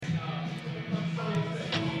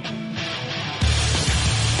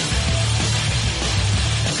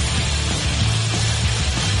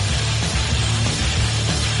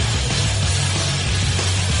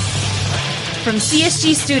from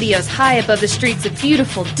CSG Studios high above the streets of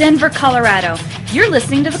beautiful Denver, Colorado, you're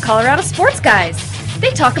listening to the Colorado Sports Guys.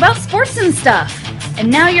 They talk about sports and stuff. And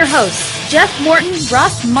now your hosts, Jeff Morton,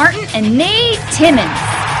 Ross Martin, and Nate Timmons.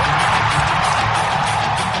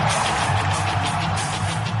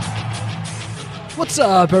 What's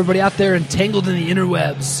up, everybody out there entangled in the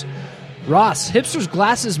interwebs? Ross, Hipster's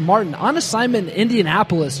Glasses Martin, on assignment in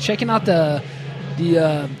Indianapolis, checking out the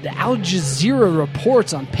Al Jazeera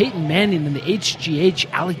reports on Peyton Manning and the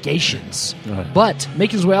HGH allegations. But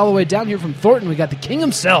making his way all the way down here from Thornton, we got the king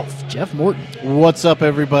himself, Jeff Morton. What's up,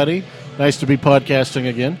 everybody? Nice to be podcasting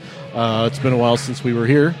again. It's been a while since we were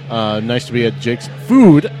here. Nice to be at Jake's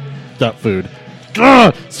Food.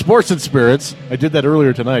 Sports and Spirits. I did that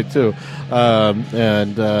earlier tonight, too.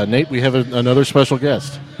 And Nate, we have another special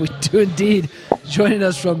guest. We do indeed. Joining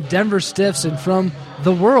us from Denver Stiffs and from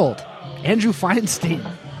the world, Andrew Feinstein.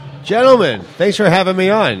 Gentlemen, thanks for having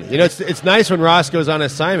me on. You know, it's nice when Ross goes on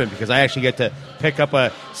assignment because I actually get to pick up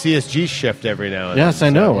a CSG shift every now and then. Yes,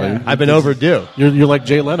 I know. Yeah. I've been overdue. You're like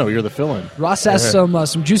Jay Leno. You're the fill-in. Ross has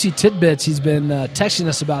some juicy tidbits he's been texting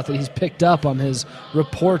us about that he's picked up on his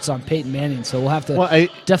reports on Peyton Manning. So we'll have to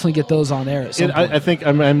definitely get those on air at some point. I think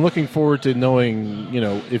I'm looking forward to knowing,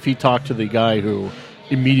 if he talked to the guy who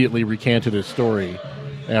immediately recanted his story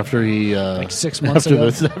after he like 6 months ago.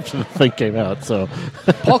 after the thing came out. So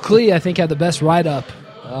Paul Klee, I think, had the best write-up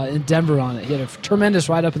in Denver on it. He had a tremendous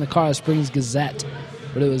write-up in the Colorado Springs Gazette,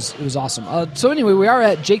 but it was awesome. So anyway, we are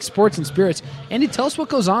at Jake's Sports and Spirits. Andy, tell us what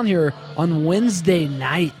goes on here on Wednesday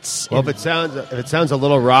nights. Well, if it sounds a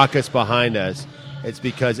little raucous behind us, it's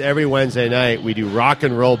because every Wednesday night we do rock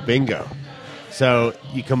and roll bingo. So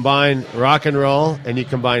you combine rock and roll and you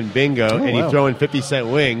combine bingo you throw in 50-cent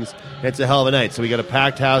wings. And it's a hell of a night. So we got a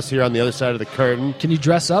packed house here on the other side of the curtain. Can you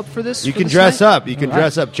dress up for this? You can dress up. You can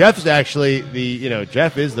dress up. Jeff is actually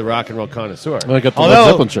Jeff is the rock and roll connoisseur. Well, I got the Led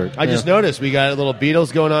Zeppelin shirt. I just noticed we got a little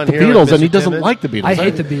Beatles going on here. The Beatles, and he doesn't like the Beatles. I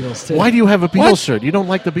hate the Beatles, too. Why do you have a Beatles shirt? You don't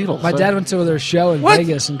like the Beatles. My dad went to their show in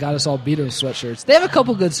Vegas and got us all Beatles sweatshirts. They have a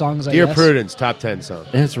couple good songs, I guess. Dear Prudence, top 10 song.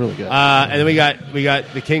 Yeah, it's really good. And then we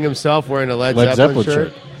got the king himself wearing a Led Zeppelin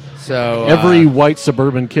shirt. So every white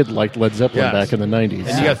suburban kid liked Led Zeppelin back in the 90s.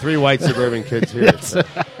 And you got 3 white suburban kids here. Yes. So,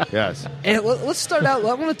 yes. And let's start out.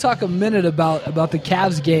 I want to talk a minute about the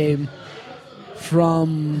Cavs game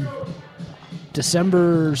from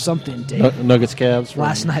December something date. Nuggets Cavs.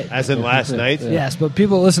 Last night. As in last night? Yes, but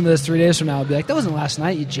people listen to this 3 days from now will be like, that wasn't last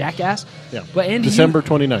night, you jackass. Yeah. But Andy, December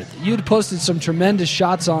 29th. You'd posted some tremendous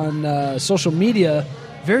shots on social media,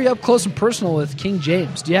 very up close and personal with King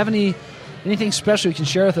James. Do you have anything special you can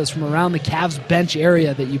share with us from around the Cavs bench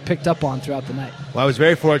area that you picked up on throughout the night? Well, I was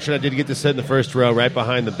very fortunate. I did get to sit in the first row right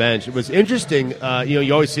behind the bench. It was interesting.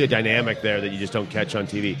 You always see a dynamic there that you just don't catch on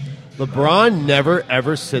TV. LeBron never,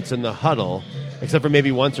 ever sits in the huddle, except for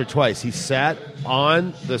maybe once or twice. He sat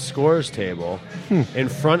on the scorer's table in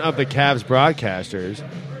front of the Cavs broadcasters,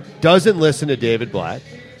 doesn't listen to David Blatt,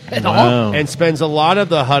 At all? and spends a lot of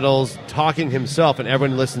the huddles talking himself, and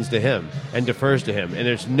everyone listens to him and defers to him. And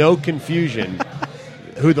there's no confusion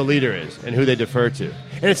who the leader is and who they defer to.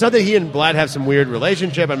 And it's not that he and Blatt have some weird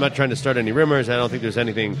relationship. I'm not trying to start any rumors. I don't think there's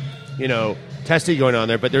anything, testy going on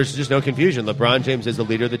there, but there's just no confusion. LeBron James is the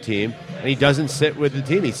leader of the team, and he doesn't sit with the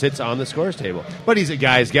team. He sits on the scorer's table. But he's a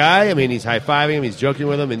guy's guy. I mean, he's high-fiving him, he's joking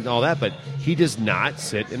with him and all that, but he does not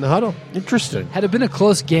sit in the huddle. Interesting. Had it been a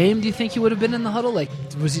close game, do you think he would have been in the huddle? Like,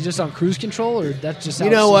 was he just on cruise control, or that's just how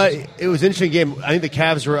You know what? It was an interesting game. I think the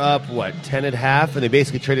Cavs were up, 10 at half, and they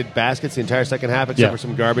basically traded baskets the entire second half except for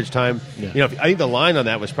some garbage time. Yeah. I think the line on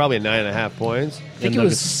that was probably 9.5 points. I think it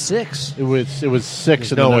was 6. It was 6.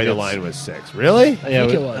 There's no way the line was 6. Really? Yeah,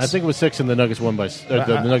 it was. I think it was 6, and the Nuggets won by.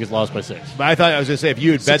 The Nuggets lost by 6. But I was going to say if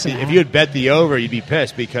you had bet the over, you'd be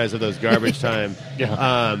pissed because of those garbage time.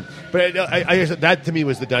 Yeah. But I guess that to me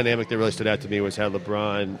was the dynamic that really stood out to me was how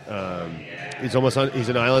LeBron he's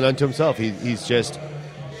an island unto himself. He's just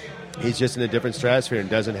in a different stratosphere and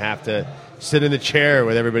doesn't have to sit in the chair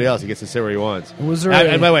with everybody else. He gets to sit where he wants.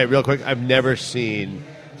 And by the way, real quick, I've never seen.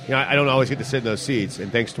 I don't always get to sit in those seats,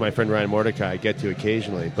 and thanks to my friend Ryan Mordecai, I get to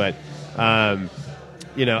occasionally. But I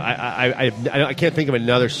can't think of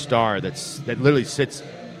another star that literally sits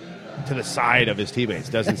to the side of his teammates,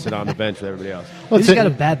 doesn't sit on the bench with everybody else. Well, he's got a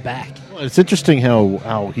bad back. Well, it's interesting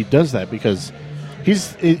how he does that because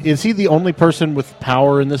is he the only person with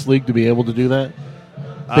power in this league to be able to do that?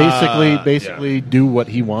 Basically do what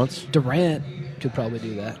he wants. Durant could probably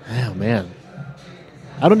do that. Oh man,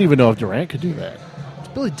 I don't even know if Durant could do that. It's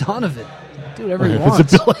Billy Donovan. Do whatever he If wants.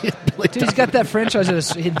 it's a Billy Dude, he's got that franchise.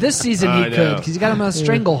 This season he could because he's got him on a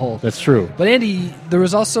stranglehold. That's true. But Andy, there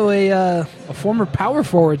was also a former power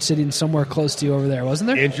forward sitting somewhere close to you over there, wasn't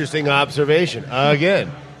there? Interesting observation.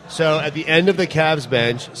 Again. So at the end of the Cavs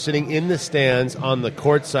bench, sitting in the stands on the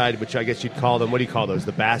court side, which I guess you'd call them, what do you call those?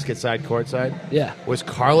 The basket side, court side? Yeah. Was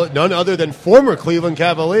none other than former Cleveland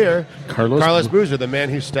Cavalier, Carlos Boozer, the man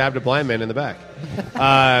who stabbed a blind man in the back.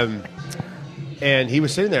 And he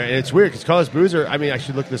was sitting there, and it's weird because Carlos Boozer, I mean, I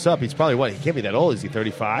should look this up. He's probably what? He can't be that old. Is he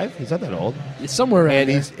 35? He's not that old. It's somewhere around And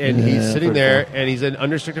there. he's sitting there, and he's an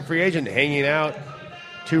unrestricted free agent hanging out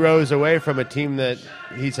 2 rows away from a team that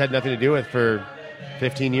he's had nothing to do with for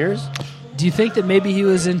 15 years. Do you think that maybe he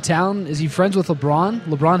was in town? Is he friends with LeBron?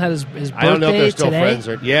 LeBron had his birthday I don't know if they're still today.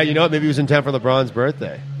 friends. Yeah, you know what? Maybe he was in town for LeBron's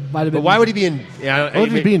birthday. Might have But been. why would he be in? Why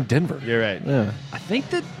would he be in Denver? You're right. Yeah. I think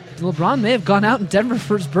that LeBron may have gone out in Denver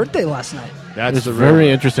for his birthday last night. That's It's the very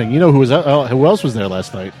rumor. interesting. You know who else was there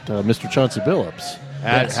last night? Mr. Chauncey Billups.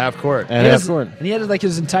 At Yes. half court. At half court. And he had like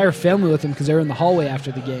his entire family with him because they were in the hallway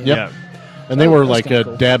after the game. Yep. Yeah. And they were That's like kinda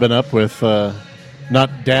cool. dabbing up with, not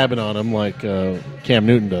dabbing on him like Cam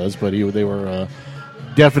Newton does, but they were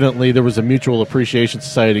definitely, there was a mutual appreciation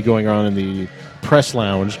society going on in the press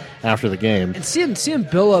lounge after the game. And seeing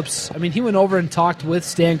Billups, I mean, he went over and talked with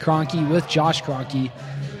Stan Kroenke, with Josh Kroenke.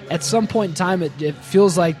 At some point in time, it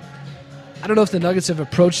feels like, I don't know if the Nuggets have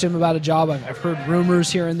approached him about a job. I've heard rumors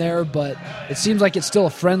here and there, but it seems like it's still a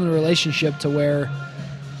friendly relationship to where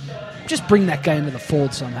just bring that guy into the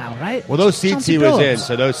fold somehow, right? Well, those seats Chauncey he was in, Billups.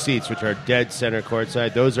 so those seats, which are dead center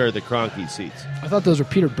courtside, those are the Kroenke seats. I thought those were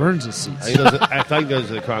Peter Burns' seats. I think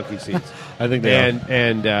those are the Kroenke seats. I think they are.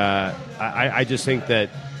 And I just think that,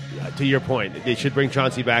 to your point, they should bring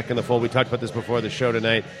Chauncey back in the fold. We talked about this before the show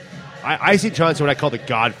tonight. I see Chauncey what I call the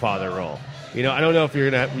Godfather role. You know, I don't know if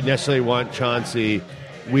you're going to necessarily want Chauncey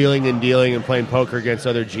wheeling and dealing and playing poker against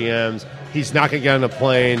other GMs. He's not going to get on a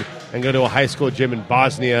plane and go to a high school gym in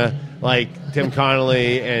Bosnia like Tim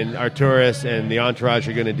Connolly and Arturis and the entourage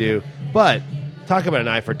are going to do. But talk about an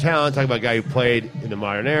eye for talent. Talk about a guy who played in the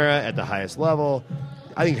modern era at the highest level.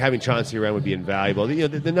 I think having Chauncey around would be invaluable. You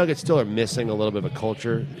know, the Nuggets still are missing a little bit of a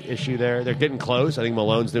culture issue there. They're getting close. I think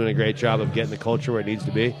Malone's doing a great job of getting the culture where it needs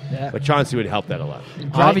to be. Yeah. But Chauncey would help that a lot.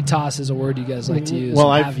 Gravitas is a word you guys like to use.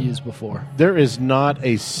 Well, and I've- have used before. There is not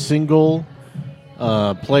a single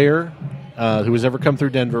player who has ever come through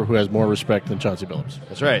Denver who has more respect than Chauncey Billups.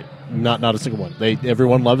 That's right. Not a single one.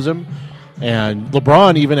 Everyone loves him, and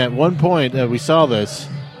LeBron even at one point we saw this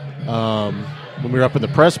when we were up in the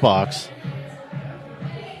press box.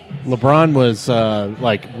 LeBron was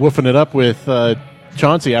like woofing it up with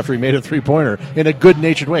Chauncey after he made a 3-pointer in a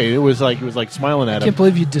good-natured way. It was like he was like smiling at I him. can't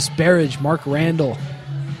believe you disparage Mark Randall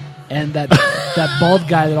and that bald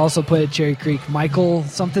guy that also played at Cherry Creek, Michael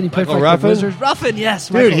something. He played Michael for like, the Ruffin? Wizards. Ruffin, yes.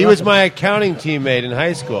 Dude, Michael he was Ruffin. my accounting teammate in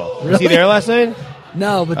high school. Was he Really? there last night?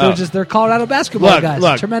 No, but Oh. they're Colorado basketball Look, guys.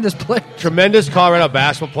 look. Tremendous players. Tremendous Colorado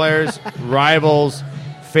basketball players, rivals,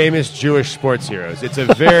 famous Jewish sports heroes. It's a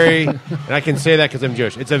very, and I can say that because I'm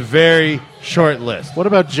Jewish, it's a very short list. What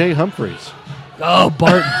about Jay Humphreys? Oh,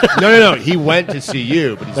 Barton. No. He went to see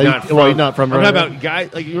you, but he's Well, not from. well, he's not from I'm right talking now. about guys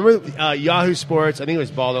like you remember Yahoo Sports. I think it was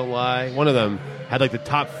Ball Don't Lie. One of them had like the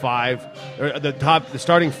top 5, or the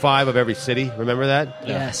starting 5 of every city. Remember that?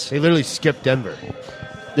 Yes. They literally skipped Denver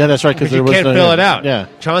Yeah, that's right. Because because you can't fill it out. Yeah,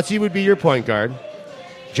 Chauncey would be your point guard.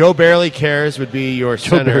 Joe Barely Cares would be your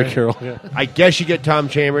Joe center. Barry Carroll. Yeah. I guess you get Tom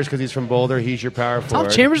Chambers because he's from Boulder. He's your power Tom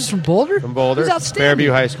forward. Chambers is from Boulder? From Boulder. He's outstanding.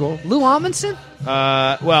 Fairview High School. Lou Amundsen?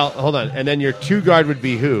 Well, hold on. And then your 2 guard would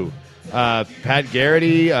be who? Pat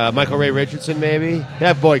Garrity, Michael Ray Richardson, maybe.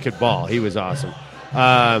 That boy could ball. He was awesome.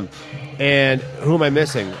 And who am I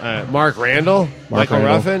missing? Mark Randall, Michael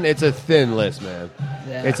Randall. Ruffin. It's a thin list, man.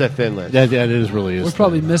 Yeah. It's a thin list. Yeah, it is really is. We're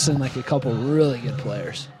probably missing like a couple really good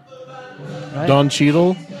players. Right? Don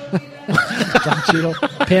Cheadle. Don Cheadle.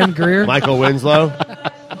 Pam Grier. Michael Winslow.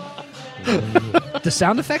 The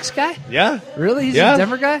sound effects guy? Yeah. Really? He's Yeah. a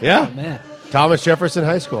Denver guy? Yeah. Oh, man. Thomas Jefferson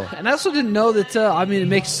High School. And I also didn't know that, it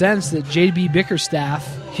makes sense that J.B. Bickerstaff,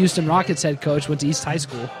 Houston Rockets head coach, went to East High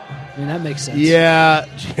School. I mean, that makes sense. Yeah.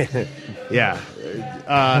 Yeah.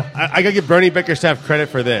 I got to give Bernie Bickerstaff credit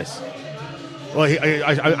for this. Well,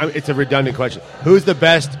 it's a redundant question. Who's the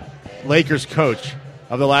best Lakers coach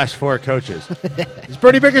of the last 4 coaches? It's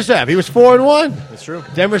Bernie Bickerstaff. He was 4-1. That's true.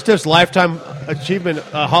 Denver Stiff's Lifetime Achievement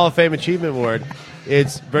Hall of Fame Achievement Award.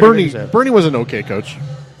 It's Bernie Bickerstaff. Bernie was an okay coach.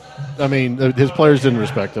 I mean, his players didn't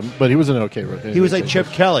respect him, but he was an okay coach. He was like Chip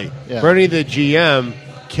Kelly. Yeah. Bernie, the GM,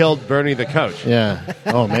 killed Bernie the coach. Yeah.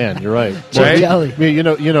 Oh man, you're right. Right? Jelly. I mean,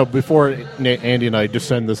 you know, before Andy and I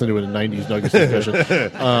descend this into a '90s Nuggets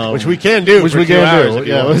discussion, Which we can do. which for we 2 can hours do. if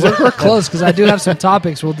you Yeah. want. We're close because I do have some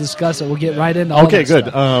topics. We'll discuss it. We'll get right into all Okay, that good.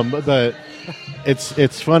 stuff. But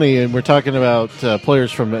it's funny, and we're talking about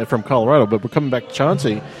players from Colorado, but we're coming back to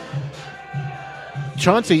Chauncey.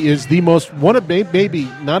 Chauncey is the most one of maybe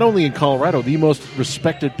not only in Colorado the most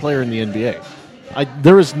respected player in the NBA.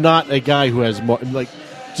 There is not a guy who has more like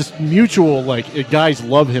just mutual like guys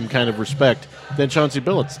love him kind of respect than Chauncey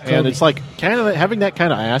Billups, and it's like kind of having that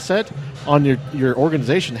kind of asset on your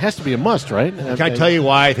organization has to be a must, right? Can I tell you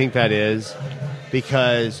why I think that is?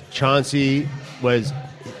 Because Chauncey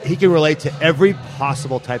he can relate to every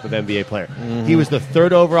possible type of NBA player. Mm-hmm. He was the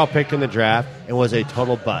 3rd overall pick in the draft and was a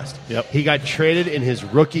total bust. Yep. He got traded in his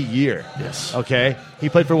rookie year. Yes. Okay? He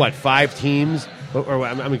played for, 5 teams? Or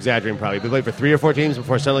I'm exaggerating probably. But he played for 3 or 4 teams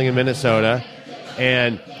before settling in Minnesota.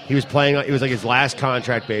 And he was playing, it was like his last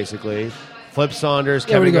contract, basically. Flip Saunders,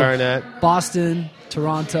 Yeah, where'd Kevin he go? Garnett, Boston,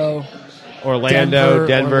 Toronto, Denver, Orlando,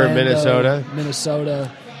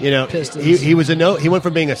 Minnesota. Pistons. He was he went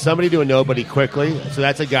from being a somebody to a nobody quickly. So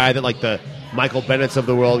that's a guy that like the Michael Bennett's of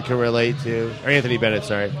the world can relate to, or Anthony Bennett,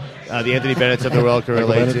 sorry, the Anthony Bennett's of the world can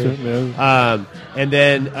relate to. And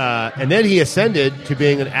then he ascended to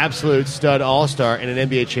being an absolute stud all-star and an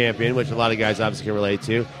NBA champion, which a lot of guys obviously can relate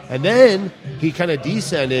to. And then he kind of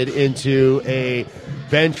descended into a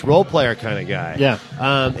bench role player kind of guy. Yeah.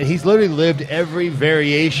 And he's literally lived every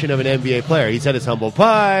variation of an NBA player. He's had his humble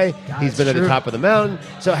pie. He's been at the top of the mountain.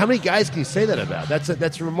 So how many guys can you say that about?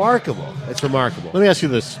 That's remarkable. That's remarkable. Let me ask you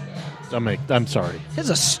this. I'm sorry. He has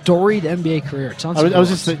a storied NBA career. I was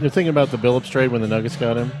just thinking about the Billups trade when the Nuggets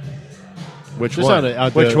got him. Which Just one?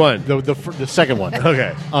 Which one? The second one.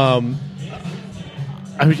 Okay. I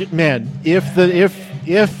mean, man, if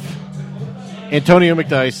Antonio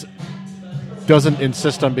McDyess doesn't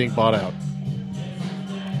insist on being bought out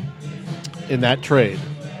in that trade,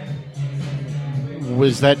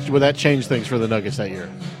 would that change things for the Nuggets that year?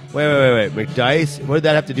 Wait. McDyess? What did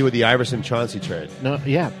that have to do with the Iverson-Chauncey trade? No,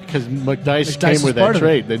 yeah, because McDyess came with that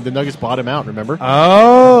trade. The Nuggets bought him out. Remember?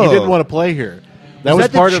 Oh, he didn't want to play here. That was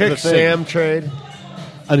that part the of the Chick thing. Sam trade.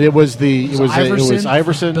 And it was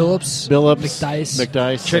Iverson, Billups,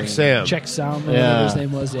 McDyess, Chick Sam, Check Sound, whatever his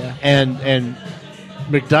name was. Yeah, and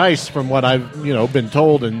McDyess, from what I've been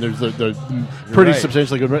told, and there's the pretty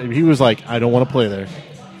substantially good. He was like, I don't want to play there.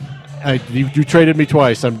 You traded me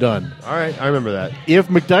twice. I'm done. All right, I remember that. If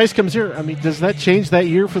McDyess comes here, I mean, does that change that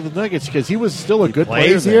year for the Nuggets? Because he was still a good player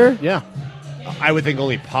plays here? Yeah. I would think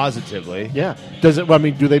only positively. Yeah. Does it? I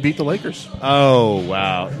mean, do they beat the Lakers? Oh,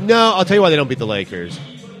 wow. No, I'll tell you why they don't beat the Lakers.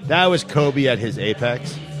 That was Kobe at his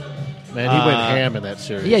apex. Man, he went ham in that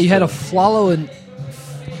series. yeah. You had a Flalo and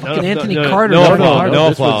fucking Anthony Carter. No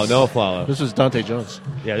This Flalo. This was Dante Jones.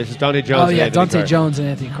 Yeah, this is Dante Jones. Oh yeah, and Dante Carter. Jones and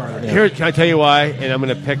Anthony Carter. Here, can I tell you why? And I'm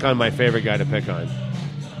going to pick on my favorite guy to pick on.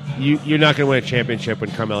 You're not going to win a championship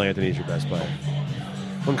when Carmelo Anthony is your best player.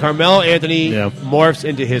 When Carmelo Anthony morphs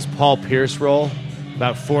into his Paul Pierce role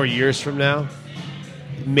about 4 years from now,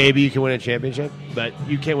 maybe you can win a championship, but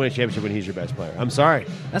you can't win a championship when he's your best player. I'm sorry.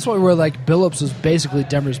 That's why we're like Billups was basically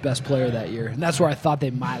Denver's best player that year, and that's where I thought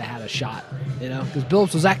they might have had a shot. Because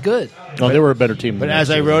Billups was that good. Oh, they were a better team. But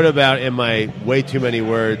as I wrote about in my way too many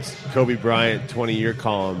words Kobe Bryant 20-year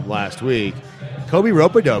column last week, Kobe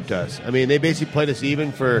rope-a-doped us. I mean, they basically played us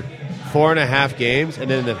even for 4.5 games,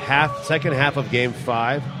 and then in the second half of Game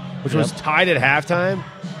 5, which was tied at halftime,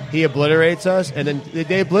 he obliterates us, and then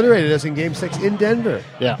they obliterated us in Game 6 in Denver.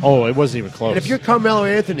 Yeah. Oh, it wasn't even close. And if you're Carmelo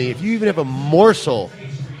Anthony, if you even have a morsel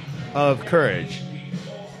of courage,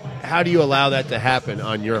 how do you allow that to happen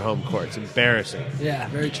on your home court? It's embarrassing. Yeah,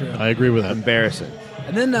 very true. I agree with that. Embarrassing.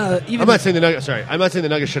 And then I'm not saying the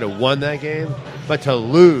Nuggets should have won that game, but to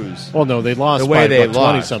lose. Well, no, they lost the way by they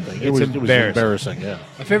 20-something. lost. It was embarrassing. embarrassing. Yeah.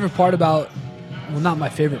 my favorite part about, well, not my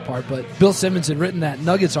favorite part, but Bill Simmons had written that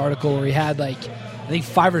Nuggets article where he had I think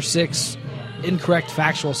 5 or 6 incorrect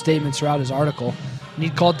factual statements throughout his article, and he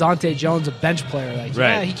called Dante Jones a bench player.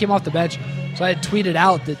 Yeah, he came off the bench. So I had tweeted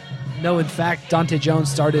out that no, in fact, Dante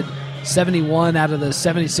Jones started 71 out of the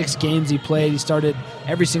 76 games he played. He started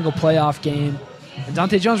every single playoff game. And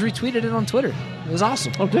Dante Jones retweeted it on Twitter. It was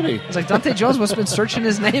awesome. Oh, did he? It's like Dante Jones must have been searching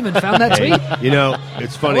his name and found that tweet.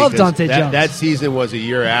 It's funny. I love Dante Jones. That season was a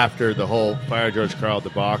year after the whole fire George Karl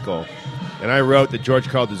debacle. And I wrote that George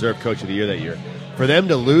Karl deserved Coach of the Year that year. For them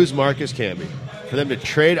to lose Marcus Camby, for them to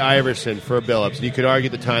trade Iverson for Billups, and you could argue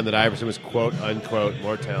at the time that Iverson was quote unquote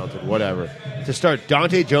more talented, whatever. To start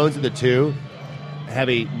Dante Jones at the 2, have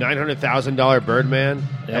a $900,000 Birdman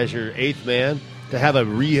as your 8th man, to have a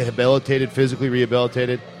physically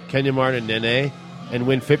rehabilitated Kenyon Martin and Nene and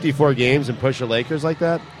win 54 games and push the Lakers like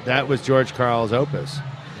that, that was George Karl's opus.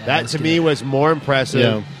 That, to me, was more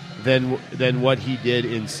impressive than what he did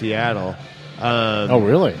in Seattle. Oh,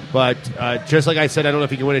 really? But just like I said, I don't know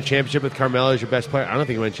if you can win a championship with Carmelo as your best player. I don't think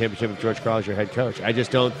you can win a championship with George Karl as your head coach. I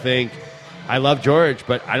just don't think – I love George,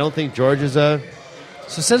 but I don't think George is a –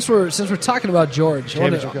 So since we're talking about George, I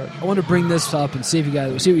want to bring this up and see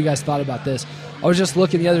what you guys thought about this. I was just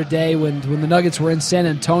looking the other day when the Nuggets were in San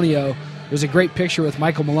Antonio. There's a great picture with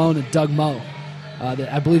Michael Malone and Doug Moe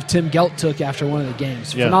that I believe Tim Gelt took after one of the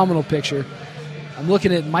games. Yeah. Phenomenal picture. I'm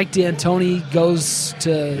looking at Mike D'Antoni goes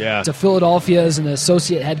to Philadelphia as an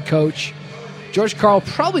associate head coach. George Karl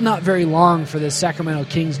probably not very long for the Sacramento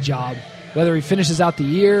Kings job. Whether he finishes out the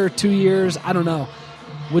year, 2 years, I don't know.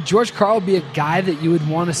 Would George Karl be a guy that you would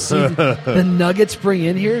want to see the Nuggets bring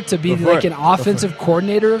in here to be like an offensive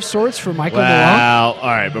coordinator of sorts for Michael Malone? Well, all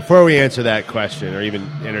right. Before we answer that question or even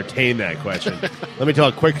entertain that question, let me tell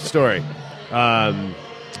a quick story.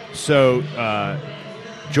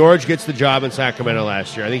 George gets the job in Sacramento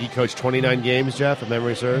last year. I think he coached 29 games, Jeff, if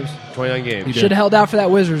memory serves. 29 games. He should have held out for that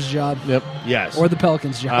Wizards job. Yep. Yes. Or the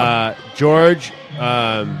Pelicans job. George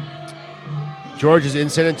is in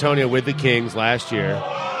San Antonio with the Kings last year.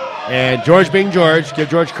 And George being George, give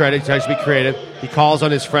George credit, he tries to be creative. He calls on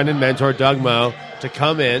his friend and mentor, Doug Moe, to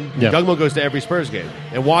come in. Yeah. Doug Moe goes to every Spurs game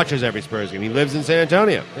and watches every Spurs game. He lives in San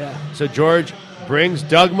Antonio. Yeah. So George brings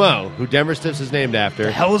Doug Moe, who Denver Stiffs is named after.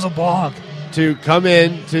 The hell is a blog? To come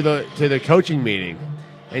in to the coaching meeting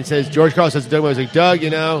and says, George Karl says to Doug Moe, he's like, Doug,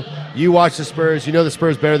 you watch the Spurs. You know the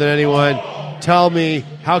Spurs better than anyone. Tell me,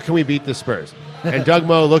 how can we beat the Spurs? And Doug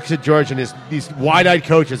Moe looks at George and these wide-eyed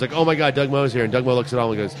coaches like, oh, my God, Doug Moe's here. And Doug Moe looks at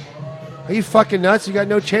all and goes, are you fucking nuts? You got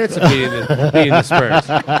no chance of beating the Spurs.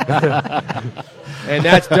 And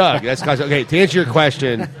that's Doug. That's okay, to answer your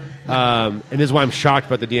question, and this is why I'm shocked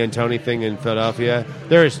about the D'Antoni thing in Philadelphia,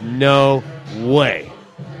 there is no way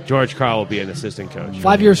George Karl will be an assistant coach.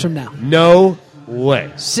 5 years from now. No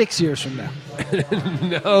way. 6 years from now.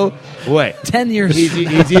 No way. 10 years. He's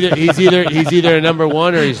either a number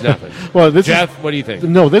one or he's nothing. Well, Jeff, what do you think?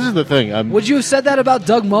 No, this is the thing. Would you have said that about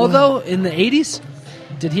Doug Moe, though, in the 80s?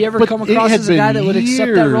 Did he ever come across as a guy that would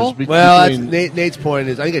accept that role? Well, Nate's point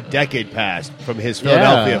is, I think a decade passed from his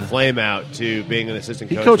Philadelphia flame out to being an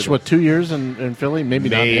assistant coach. He coached, 2 years in Philly? Maybe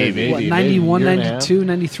not. What, 91, 92,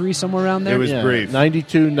 93, somewhere around there? It was brief.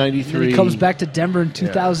 92, 93. And he comes back to Denver in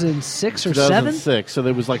 2006 or 7? 2006, so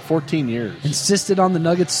there was like 14 years. Insisted on the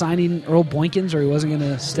Nuggets signing Earl Boykins, or he wasn't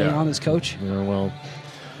going to stay on as coach. Yeah, well,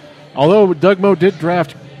 although Doug Moe did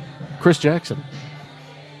draft Chris Jackson.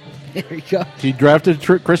 There you go. He drafted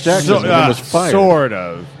Chris Jackson and was fired. Sort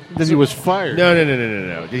of. Because he was fired. No.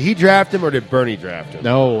 Did he draft him or did Bernie draft him?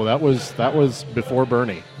 No, that was before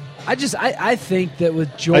Bernie. I think that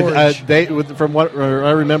with George, from what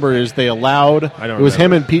I remember is they allowed. It was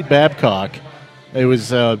him and Pete Babcock. It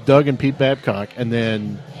was Doug and Pete Babcock, and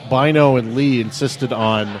then Bino and Lee insisted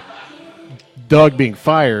on Doug being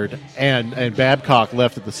fired, and Babcock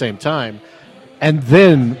left at the same time, and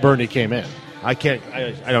then Bernie came in. I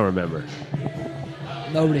don't remember.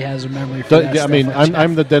 Nobody has a memory for that. I mean,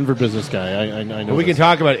 I'm the Denver business guy. I know. We can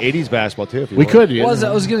talk about 80s basketball, too, if you want. We could, yeah. Well,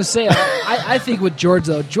 I was going to say, I think with George,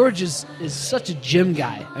 though, George is such a gym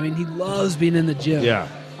guy. I mean, he loves being in the gym. Yeah.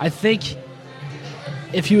 I think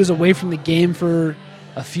if he was away from the game for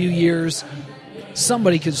a few years,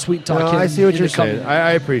 somebody could sweet talk him. I see what you're saying.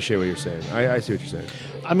 I appreciate what you're saying. I see what you're saying.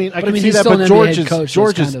 I mean, I can see that, but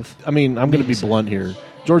George is. I mean, I'm going to be blunt here.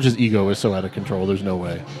 George's ego is so out of control. There's no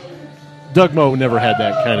way. Doug Moe never had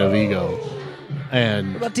that kind of ego.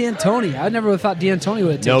 And what about D'Antoni? I never thought D'Antoni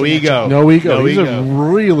would have taken no ego. No ego. He's a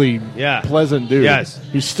really pleasant dude. Yes.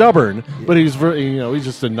 He's stubborn, but he's he's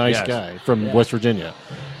just a nice guy from West Virginia.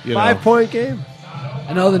 5-point game.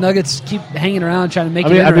 I know the Nuggets keep hanging around trying to make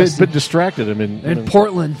it interesting. I've been distracted. In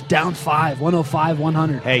Portland, down 5,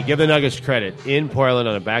 105-100. Hey, give the Nuggets credit. In Portland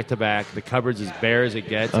on a back-to-back, the cupboard's as bare as it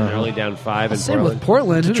gets, and they're only down 5 in Same Portland. with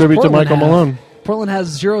Portland. Who Tribute to Michael Malone. Portland has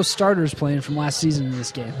 0 starters playing from last season in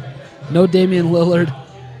this game. No Damian Lillard.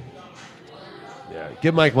 Yeah,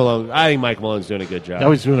 give Mike Malone. I think Mike Malone's doing a good job.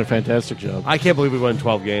 Oh, he's doing a fantastic job. I can't believe we won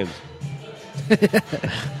 12 games.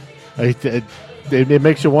 It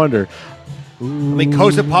makes you wonder. I mean,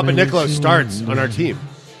 Kosta Papanikolaou starts on our team,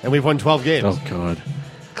 and we've won 12 games. Oh, God.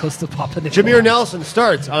 Kosta Papanikolaou. Jameer Nelson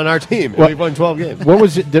starts on our team, and we've won 12 games. What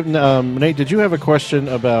was it? Nate, did you have a question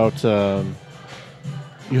about...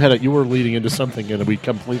 You were leading into something, and we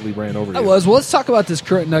completely ran over you. I was. Well, let's talk about this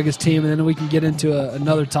current Nuggets team, and then we can get into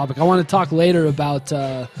another topic. I want to talk later about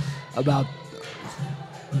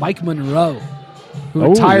Mike Monroe. who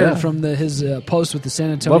retired from his post with the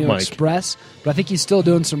San Antonio Express, but I think he's still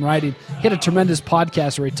doing some writing. He had a tremendous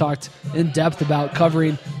podcast where he talked in depth about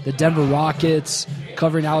covering the Denver Rockets,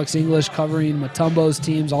 covering Alex English, covering Mutombo's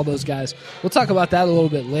teams, all those guys. We'll talk about that a little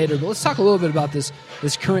bit later, but let's talk a little bit about this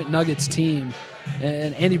current Nuggets team.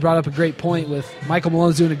 And Andy brought up a great point with Michael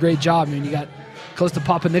Malone's doing a great job. I mean, you got close to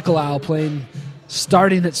Papa Nicolau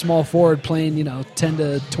starting at small forward, playing 10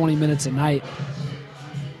 to 20 minutes a night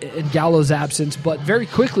in Gallo's absence. But very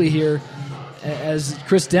quickly here, as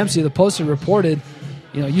Chris Dempsey of the Poster reported,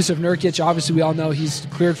 Yusuf Nurkic, obviously we all know he's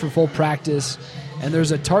cleared for full practice, and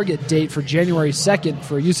there's a target date for January 2nd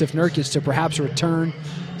for Yusuf Nurkic to perhaps return.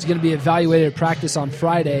 He's going to be evaluated at practice on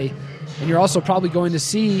Friday, and you're also probably going to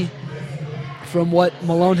see, from what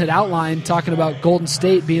Malone had outlined, talking about Golden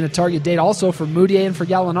State being a target date also for Moutier and for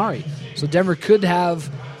Gallinari. So Denver could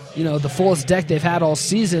have, the fullest deck they've had all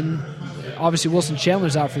season. Obviously Wilson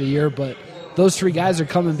Chandler's out for the year, but those three guys are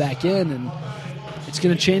coming back in, and it's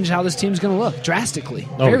going to change how this team's going to look drastically,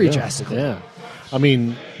 very drastically. Yeah, I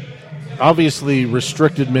mean, obviously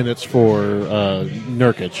restricted minutes for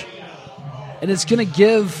Nurkic, and it's going to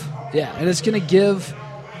give.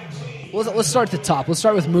 Let's start at the top. Let's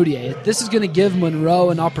start with Moutier. This is going to give Monroe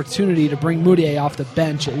an opportunity to bring Moutier off the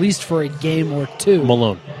bench, at least for a game or two.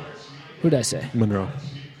 Malone. Who'd I say? Monroe.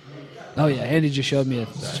 Oh, yeah. Andy just showed me a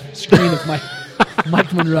screen of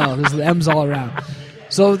Mike Monroe. There's the M's all around.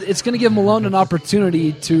 So it's going to give Malone an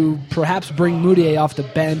opportunity to perhaps bring Moutier off the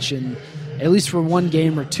bench, and at least for one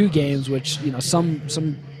game or two games, which some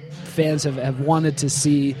fans have wanted to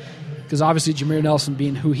see, because obviously Jameer Nelson,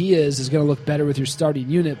 being who he is going to look better with your starting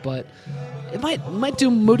unit, but it might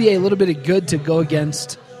do Moutier a little bit of good to go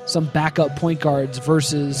against some backup point guards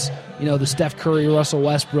versus the Steph Curry, Russell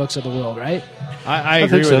Westbrooks of the world, right? I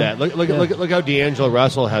agree with that. Look how D'Angelo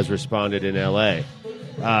Russell has responded in L.A.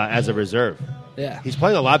 As a reserve. Yeah, he's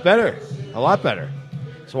playing a lot better.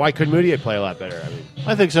 So why couldn't Moutier play a lot better?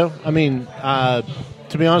 I think so. I mean,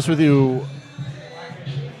 to be honest with you,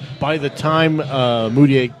 by the time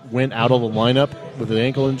Moutier went out of the lineup with an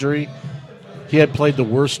ankle injury, he had played the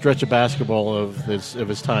worst stretch of basketball of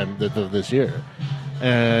his time this year.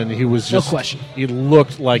 And he was just... No question. He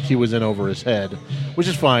looked like he was in over his head, which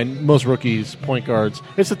is fine. Most rookies, point guards,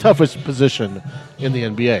 it's the toughest position in the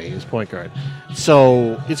NBA, is point guard.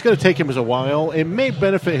 So it's going to take him a while. It may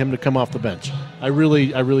benefit him to come off the bench. I really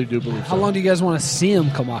do believe so. How long do you guys want to see him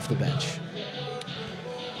come off the bench?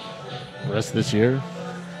 The rest of this year?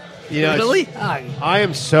 Really? I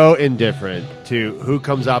am so indifferent to who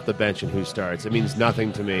comes off the bench and who starts. It means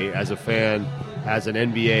nothing to me as a fan, as an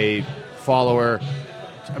NBA follower.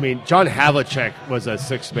 I mean, John Havlicek was a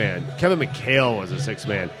sixth man. Kevin McHale was a sixth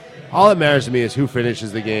man. All that matters to me is who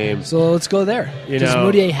finishes the game. So let's go there. Because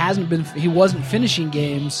Moutier he wasn't finishing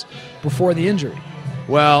games before the injury.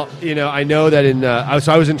 Well, I know that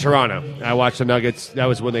I was in Toronto. I watched the Nuggets. That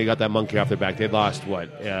was when they got that monkey off their back. They lost,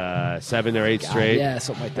 7 or 8 straight? Yeah,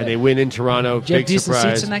 something like that. And they win in Toronto. Did you have decent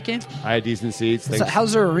surprise. seats in that game? I had decent seats.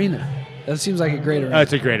 How's their arena? That seems like a great arena.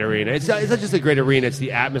 It's a great arena. It's not just a great arena. It's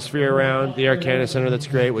the atmosphere around the Air Canada Center that's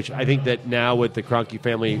great, which I think that now with the Kroenke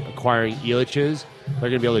family acquiring Elitch's, they're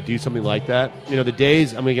going to be able to do something like that. The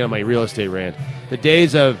days, I'm going to get on my real estate rant, the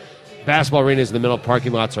days of basketball arenas in the middle of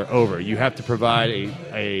parking lots are over. You have to provide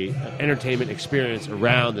a entertainment experience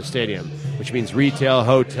around the stadium, which means retail,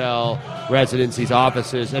 hotel, residencies,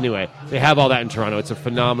 offices. Anyway, they have all that in Toronto. It's a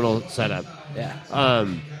phenomenal setup. Yeah.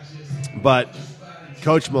 But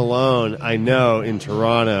Coach Malone, I know in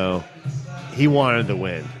Toronto, he wanted the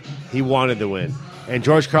win. And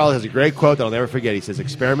George Karl has a great quote that I'll never forget. He says,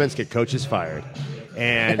 "Experiments get coaches fired."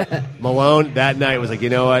 And Malone that night was like, you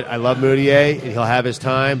know what? I love Moutier. He'll have his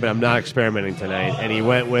time, but I'm not experimenting tonight. And he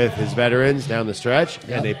went with his veterans down the stretch,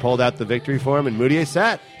 and they pulled out the victory for him, and Moutier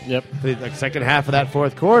sat. Yep. For the second half of that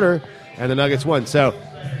fourth quarter, and the Nuggets won. So,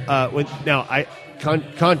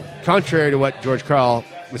 contrary to what George Karl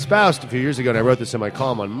espoused a few years ago, and I wrote this in my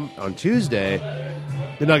column on Tuesday,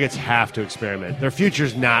 the Nuggets have to experiment. Their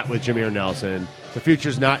future's not with Jameer Nelson. The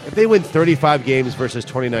future's not. If they win 35 games versus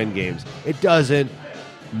 29 games, it doesn't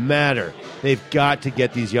matter. They've got to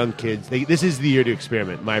get these young kids. This is the year to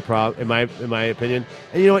experiment, in my opinion.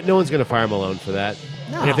 And you know what? No one's going to fire Malone for that.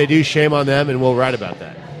 No. And if they do, shame on them, and we'll write about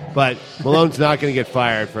that. But Malone's not going to get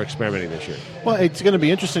fired for experimenting this year. Well, it's going to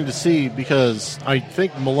be interesting to see, because I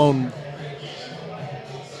think Malone,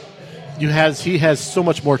 he has so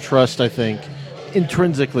much more trust, I think,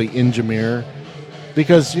 intrinsically in Jameer,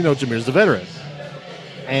 because Jameer's the veteran.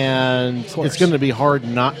 And it's going to be hard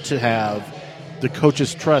not to have the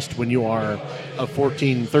coach's trust when you are a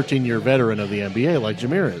 14, 13-year veteran of the NBA like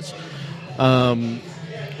Jameer is.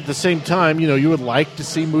 At the same time, you would like to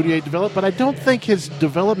see Moutier develop, but I don't think his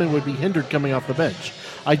development would be hindered coming off the bench.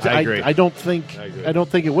 I agree. I don't think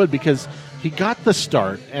it would, because he got the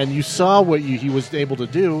start, and you saw what he was able to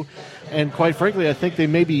do, and quite frankly, I think they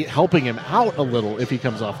may be helping him out a little if he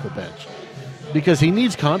comes off the bench, because he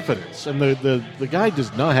needs confidence, and the guy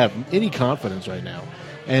does not have any confidence right now,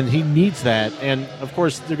 and he needs that. And of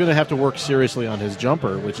course, they're going to have to work seriously on his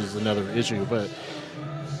jumper, which is another issue, but.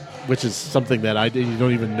 Which is something that you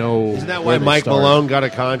don't even know. Isn't that why Mike Malone got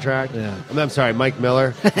a contract? Yeah. I'm sorry, Mike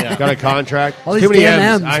Miller got a contract. All these Too many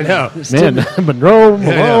damn M's. M's, I know. Man, Monroe,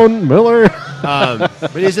 Malone, Miller.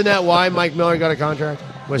 But isn't that why Mike Miller got a contract?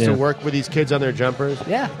 Was to work with these kids on their jumpers?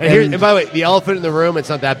 Yeah. And by the way, the elephant in the room, it's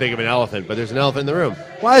not that big of an elephant, but there's an elephant in the room.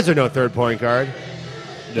 Why is there no third point guard?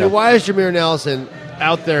 Yeah. Dude, why is Jameer Nelson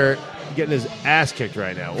out there getting his ass kicked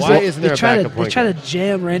right now? Why isn't there a backup point They try guard? to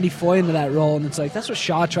jam Randy Foye into that role, and it's like, that's what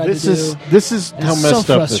Shaw tried This to is do. this is how It's messed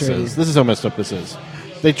so up this frustrating. is. This is how messed up this is.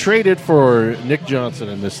 They traded for Nick Johnson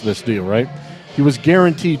in this deal, right? He was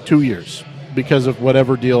guaranteed 2 years because of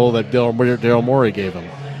whatever deal that Daryl Morey gave him.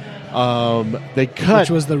 They cut, Which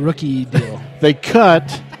was the rookie deal. they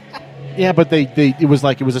cut. Yeah, but it was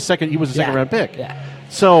a second. He was a second round pick. Yeah.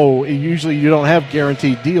 So usually you don't have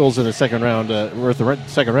guaranteed deals in a second round worth a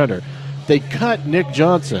second rounder. They cut Nick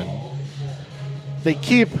Johnson. They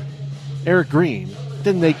keep Eric Green.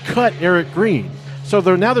 Then they cut Eric Green. So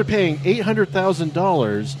they're paying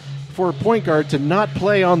 $800,000 for a point guard to not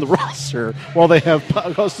play on the roster while they have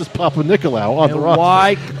Kostas Papanikolaou on the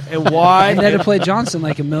roster. And they had to play Johnson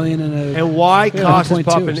like $1 million And why Yeah, Kostas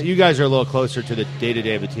 1.2. You guys are a little closer to the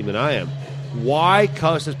day-to-day of the team than I am. Why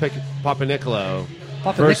Kostas Papanikolaou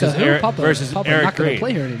versus Eric Papa Eric not going to Green?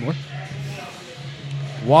 play here anymore.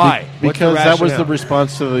 Why? What's the Because that was the rationale?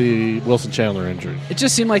 response to the Wilson Chandler injury. It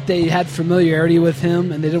just seemed like they had familiarity with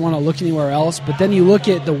him and they didn't want to look anywhere else. But then you look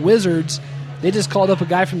at the Wizards, they just called up a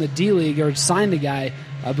guy from the D-League, or signed a guy.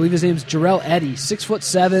 I believe his name's Jarrell Eddy,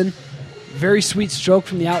 6'7", very sweet stroke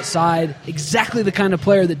from the outside. Exactly the kind of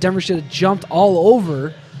player that Denver should have jumped all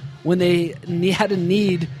over when they had a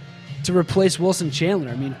need to replace Wilson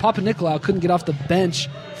Chandler. I mean, Papanikolaou couldn't get off the bench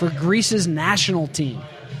for Greece's national team.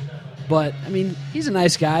 But, I mean, he's a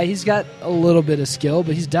nice guy. He's got a little bit of skill,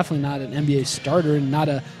 but he's definitely not an NBA starter and not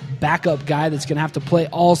a backup guy that's going to have to play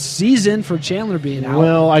all season for Chandler being out.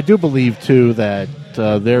 Well, I do believe, too, that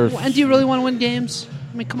they're... And do you really want to win games?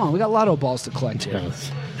 I mean, come on. We got lotto balls to collect here.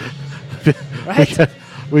 Yes. Right?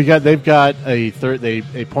 They've got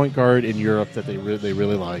a point guard in Europe that they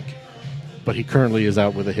really like, but he currently is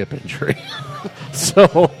out with a hip injury.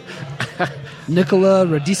 So... Nikola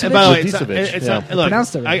Radicevic. And by the way, Radicevic, it's yeah. not, look,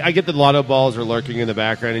 Pronounced it right. I get the lotto balls are lurking in the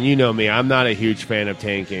background, and you know me. I'm not a huge fan of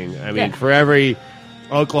tanking. I mean, Yeah. for every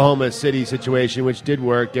Oklahoma City situation, which did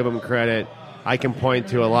work, give them credit, I can point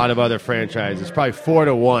to a lot of other franchises, probably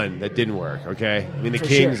 4-1 that didn't work, okay? I mean, the For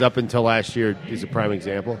Kings sure. up until last year is a prime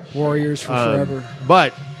example. Warriors for forever.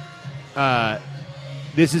 But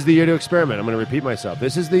this is the year to experiment. I'm going to repeat myself.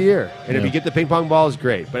 This is the year. And if Yeah. you get the ping pong balls,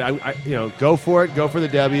 great. But, go for it. Go for the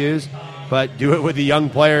W's. But do it with the young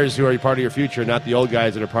players who are part of your future, not the old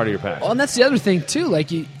guys that are part of your past. Well, and that's the other thing, too. Like,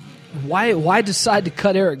 why decide to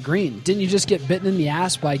cut Eric Green? Didn't you just get bitten in the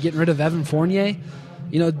ass by getting rid of Evan Fournier?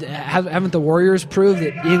 You know, haven't the Warriors proved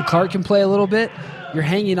that Ian Clark can play a little bit? You're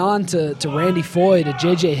hanging on to Randy Foye, to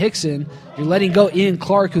J.J. Hickson. You're letting go Ian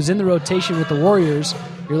Clark, who's in the rotation with the Warriors.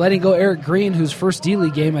 You're letting go Eric Green, whose first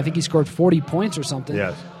D-League game, I think he scored 40 points or something.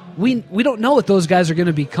 Yes. We don't know what those guys are going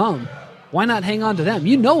to become. Why not hang on to them?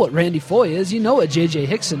 You know what Randy Foye is. You know what J.J.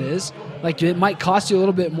 Hickson is. Like, it might cost you a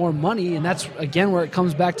little bit more money, and that's, again, where it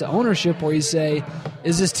comes back to ownership, where you say,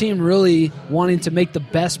 is this team really wanting to make the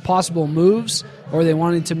best possible moves, or are they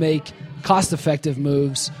wanting to make cost-effective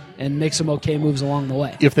moves and make some okay moves along the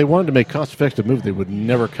way? If they wanted to make cost-effective moves, they would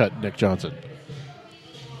never cut Nick Johnson.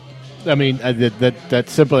 I mean, that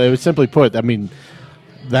simply put, I mean,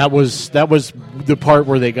 that was the part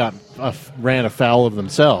where they ran afoul of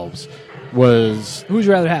themselves. Was Who would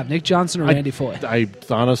you rather have, Nick Johnson or Randy Foye? I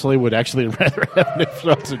honestly would actually rather have Nick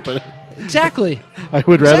Johnson, but Exactly. I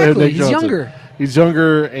would rather have Exactly. Nick He's Johnson. younger. He's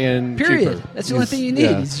younger and Period. cheaper. That's the only thing you need.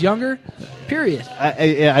 Yeah. He's younger. Period.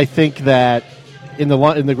 I think that in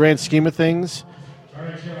the grand scheme of things,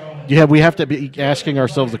 we have to be asking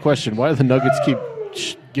ourselves the question: why do the Nuggets keep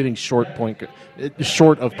getting short of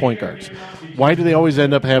point guards? Why do they always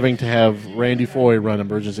end up having to have Randy Foye run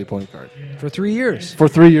emergency point guard? For 3 years. For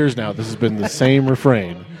 3 years now, this has been the same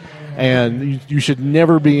refrain, and you should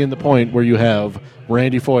never be in the point where you have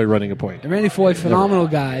Randy Foye running a point. And Randy Foye, phenomenal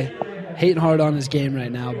guy. hating hard on his game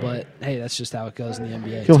right now, but hey, that's just how it goes in the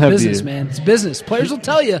NBA. He'll It's have business, the- man. It's business. Players will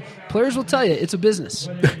tell you. Players will tell you it's a business.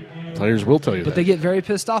 Players will tell you But that. they get very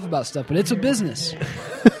pissed off about stuff. But it's a business.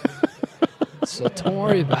 So don't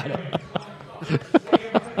worry about it.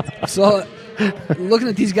 So looking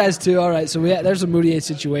at these guys too, all right, so there's a Moutier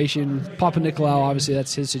situation. Papa Nicolau, obviously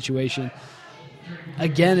that's his situation.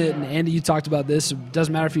 Again, and Andy, you talked about this. It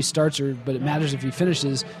doesn't matter if he starts but it matters if he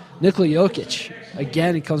finishes. Nikola Jokic,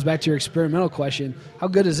 again, it comes back to your experimental question. How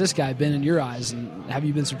good has this guy been in your eyes, and have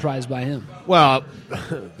you been surprised by him? Well,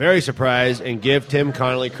 very surprised, and give Tim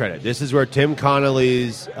Connolly credit. This is where Tim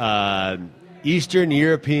Connolly's Eastern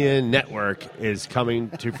European network is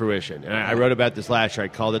coming to fruition. And I wrote about this last year. I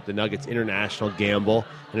called it the Nuggets International Gamble,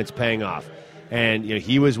 and it's paying off. And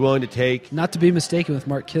he was willing to take... Not to be mistaken with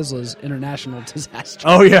Mark Kisla's international disaster.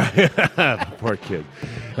 Oh, yeah. Poor kid.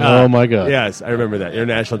 Oh, my God. Yes, I remember that.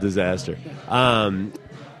 International disaster. Look,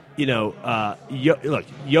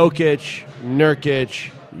 Jokic,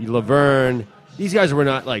 Nurkic, Laverne, these guys were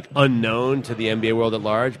not, unknown to the NBA world at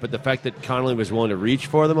large, but the fact that Connolly was willing to reach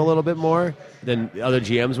for them a little bit more than other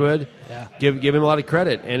GMs would, give him a lot of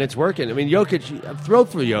credit, and it's working. I mean, Jokic, I'm thrilled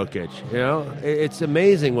for Jokic. It's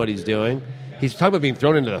amazing what he's doing. He's talking about being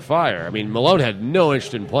thrown into the fire. I mean, Malone had no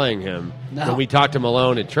interest in playing him when we talked to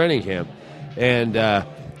Malone at training camp. And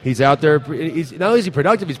he's out there. Not only is he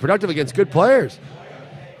productive, he's productive against good players.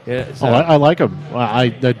 Yeah, so. I like him. I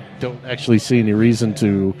don't actually see any reason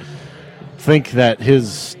to think that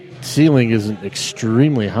his ceiling isn't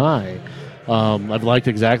extremely high. I've liked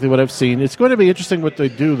exactly what I've seen. It's going to be interesting what they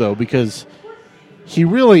do, though, because he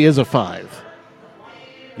really is a 5.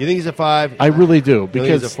 You think he's a 5? I really do.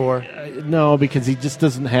 Because Because he's a 4? No, because he just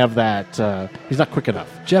doesn't have that. He's not quick enough.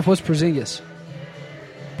 Jeff, what's Porzingis?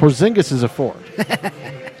 Porzingis is a 4.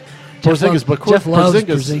 Porzingis, but Jeff loves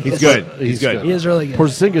Porzingis. He's good. He's good. He is really good.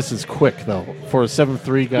 Porzingis is quick, though, for a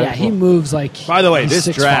 7'3" guy. Yeah, he moves like. By the way, he's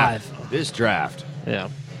this 6'5". draft Yeah.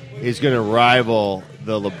 is going to rival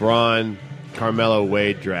the LeBron Carmelo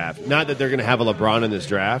Wade draft. Not that they're going to have a LeBron in this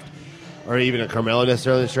draft, or even a Carmelo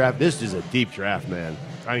necessarily in this draft. This is a deep draft, man.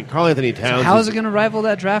 I mean, Karl Anthony Towns. How is it going to rival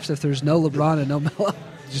that draft if there's no LeBron and no Melo?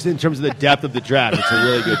 Just in terms of the depth of the draft, it's a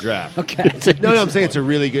really good draft. Okay. No, I'm saying it's a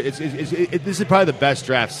really good. This is probably the best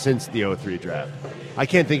draft since the 03 draft. I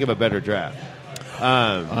can't think of a better draft.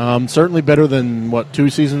 Certainly better than, 2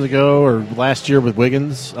 seasons ago or last year with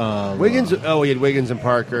Wiggins. Wiggins. We had Wiggins and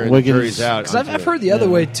Parker, and Wiggins. Curry's out. Because I've heard the other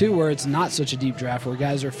way, too, where it's not such a deep draft, where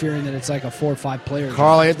guys are fearing that it's like a 4 or 5 player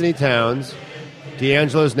Karl draft. Anthony Towns.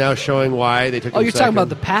 D'Angelo's now showing why they took him Oh, you're talking second. about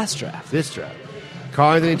the past draft. This draft.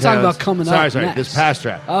 Karl Anthony Towns. talking about coming up Sorry, next. this past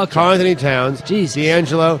draft. Okay. Karl Anthony Towns, Jesus.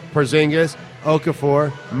 D'Angelo, Porzingis,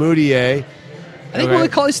 Okafor, Moutier. I think Willie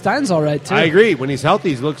Cauley-Stein's all right, too. I agree. When he's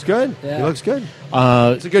healthy, he looks good. Yeah. He looks good.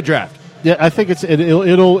 It's a good draft. Yeah, I think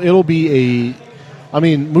it'll be a. I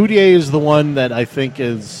mean, Moutier is the one that I think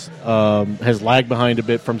has lagged behind a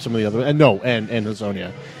bit from some of the other, and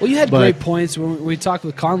Hazonia. Well, you had great points when we talked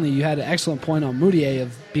with Conley. You had an excellent point on Moutier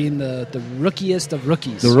of being the rookiest of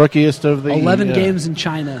rookies. The rookiest of the 11 games in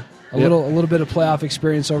China, a little bit of playoff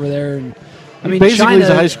experience over there, and I mean, basically China. he's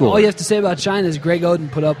a high schooler. All you have to say about China is Greg Oden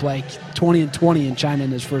put up 20 and 20 in China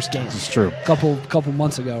in his first game. This is true. A couple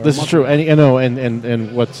months ago. This is true,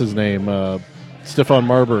 and what's his name? Stephon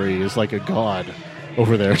Marbury is like a god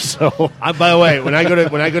over there. So, By the way, when I go to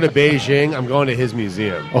Beijing, I'm going to his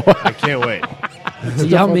museum. I can't wait. The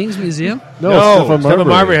Yao Ming's museum. no, Stephon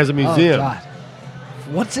Marbury has a museum. Oh God,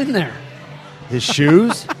 what's in there? His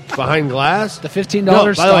shoes behind glass. The $15 No,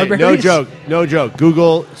 by the way, Starburys? no joke.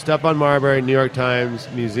 Google Stephon Marbury, New York Times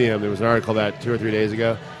Museum. There was an article about 2 or 3 days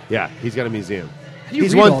ago. Yeah, he's got a museum. do you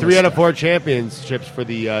He's read won all 3 this out of stuff? 4 championships for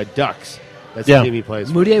the Ducks. That's Yeah. the team he plays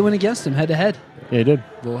for. Moutier went against him head to head. yeah, he did.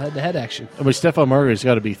 Little head to head action. I mean, Stephon Marbury's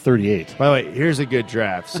got to be 38. By the way, here's a good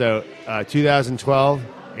draft. So, 2012,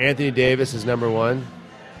 Anthony Davis is number 1.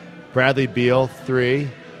 Bradley Beal, 3.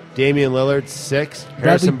 Damian Lillard, 6.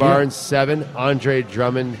 Harrison Beal. Barnes, 7. Andre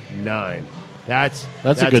Drummond, 9. That's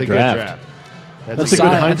a good draft. That's a good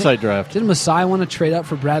Masai, hindsight draft. Didn't Masai want to trade up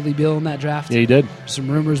for Bradley Beal in that draft? Yeah, he did. Some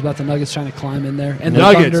rumors about the Nuggets trying to climb in there. And the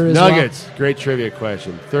Nuggets. Thunder as well. Nuggets. Great trivia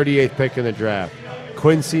question. 38th pick in the draft.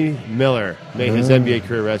 Quincy Miller. May his NBA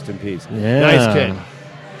career rest in peace. Yeah. Nice kid.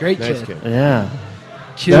 Great Nice kid. kid. Yeah.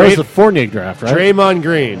 Cute. That was the Fournier draft, right? Draymond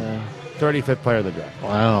Green. 35th player in the draft.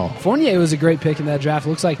 Wow. Fournier was a great pick in that draft.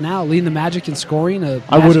 Looks like now leading the Magic in scoring. A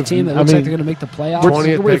I Magic would've- team that I looks mean, like they're going to make the playoffs. 20th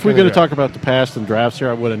pick If we're in going the to talk about the past and drafts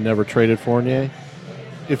here, I would have never traded Fournier.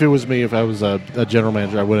 If it was me, if I was a general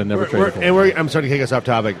manager, I would have never traded Fournier. I'm starting to take us off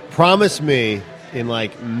topic. Promise me in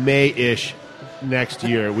May-ish next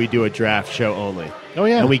year we do a draft show only. Oh,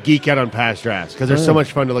 yeah. And we geek out on past drafts because there's so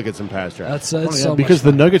much fun to look at some past drafts. That's so because much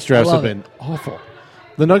the fun. Nuggets drafts I have love been it. awful.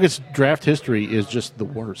 The Nuggets draft history is just the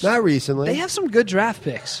worst. Not recently. They have some good draft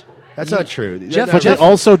picks. That's not true. But they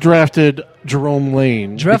also drafted Jerome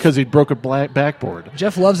Lane because he broke a backboard.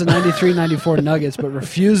 Jeff loves the 93-94 Nuggets, but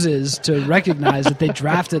refuses to recognize that they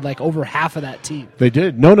drafted like over half of that team. They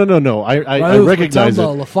did. No. I recognize it.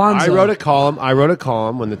 LaFonso. I wrote a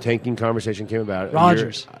column when the tanking conversation came about.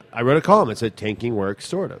 Rodgers. I wrote a column that said tanking works,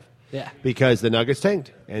 sort of. Yeah. Because the Nuggets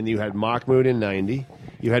tanked. And you had Mahmoud in 90.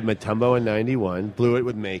 You had Mutombo in 91. Blew it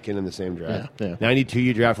with Macon in the same draft. Yeah. 92,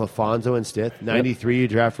 you draft LaFonso and Stith. 93, you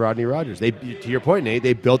draft Rodney Rogers. They, to your point, Nate,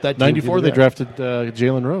 they built that team. 94, they drafted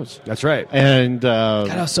Jalen Rose. That's right. And God,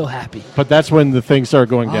 I was so happy. but that's when the things started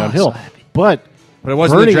going downhill. So happy. But it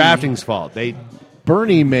wasn't Bernie, the drafting's fault.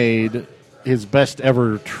 Bernie made his best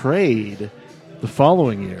ever trade the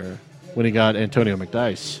following year when he got Antonio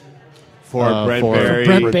McDyess. For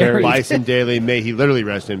Brent Barry, Bison Daly, may he literally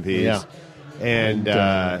rest in peace. Yeah. And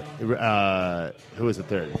who was the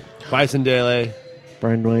third? Bison Daly.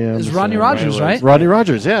 Brian Williams. It was Rodney Rogers, right? Rodney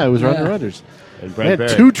Rogers, yeah, it was Rodney Rogers. And Brent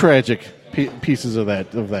Barry. Two tragic pieces of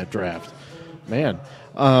that draft. Man,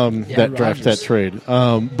 that draft, that trade.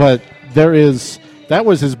 But that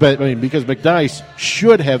was his bet. I mean, because McDyess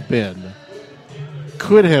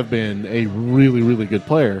could have been a really, really good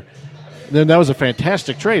player. Then that was a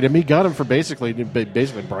fantastic trade. I mean, he got him for basically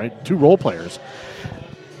Brian, two role players.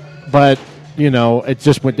 But it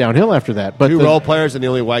just went downhill after that. But two role players and the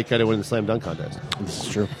only white guy to win the slam dunk contest. This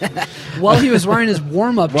is true. While he was wearing his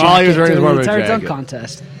warm-up jacket While he was wearing his warm-up the entire dunk jacket.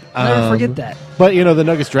 contest. I'll never forget that. But the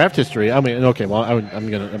Nuggets draft history. I mean, okay. Well, I'm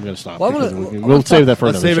gonna stop. Well, because we'll save that for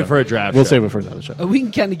another. Let's save show. it for a draft. We'll show. save it for another show. We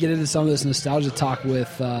can kind of get into some of this nostalgia talk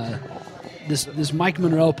with this Mike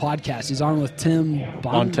Monroe podcast. He's on with Tim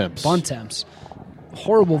Bontemps.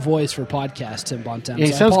 Horrible voice for podcast, Tim Bontemps. Yeah,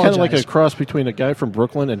 he sounds kind of like a cross between a guy from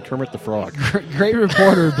Brooklyn and Kermit the Frog. Great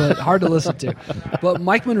reporter, but hard to listen to. But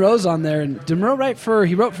Mike Monroe's on there, and did Monroe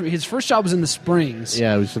he wrote for his first job was in the Springs.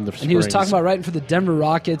 Yeah, he was in the Springs. And he was talking about writing for the Denver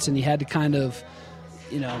Rockets, and he had to kind of,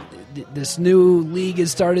 this new league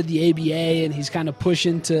has started, the ABA, and he's kind of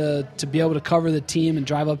pushing to be able to cover the team and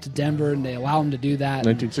drive up to Denver, and they allow him to do that.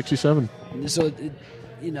 1967. So,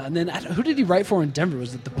 and then who did he write for in Denver?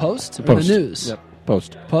 Was it the Post or Post. the News? Yep.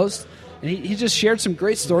 Post. And he just shared some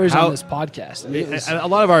great stories on this podcast. I mean, a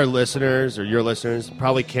lot of our listeners or your listeners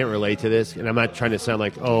probably can't relate to this, and I'm not trying to sound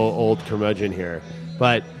like old curmudgeon here,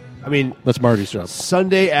 but I mean that's Marty's job.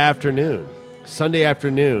 Sunday afternoon,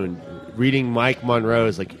 reading Mike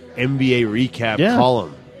Monroe's NBA recap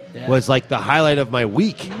column was like the highlight of my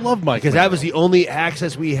week. I love Mike because Monroe. that was the only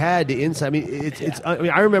access we had to insight. I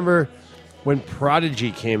mean, I remember when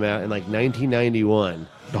Prodigy came out in 1991.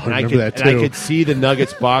 And I could see the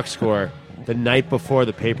Nuggets box score the night before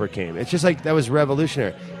the paper came. It's just that was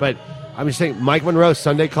revolutionary. But I'm just saying, Mike Monroe's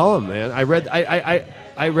Sunday column, man. I read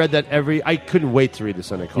that I couldn't wait to read the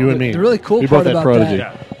Sunday column. You and me. The really cool We part both had about Prodigy.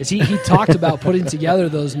 that is he talked about putting together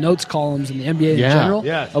those notes columns in the NBA in general.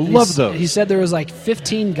 Yeah, I love those. He said there was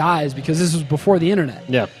 15 guys because this was before the internet.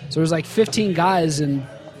 Yeah. So there was 15 guys, and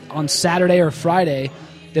on Saturday or Friday,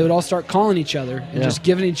 they would all start calling each other and just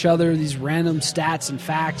giving each other these random stats and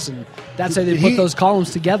facts, and that's how they put those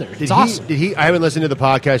columns together. It's awesome. I haven't listened to the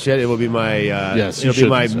podcast yet. It will be my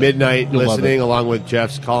midnight listening along with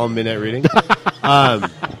Jeff's column midnight reading.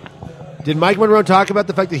 Did Mike Monroe talk about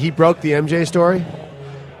the fact that he broke the MJ story?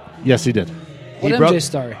 Yes, he did. What MJ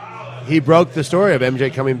story? He broke the story of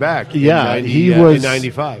MJ coming back. Yeah, he was in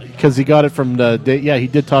 '95 because he got it from the. Yeah, he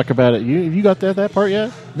did talk about it. You got that part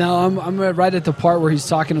yet? No, I'm right at the part where he's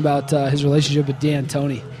talking about his relationship with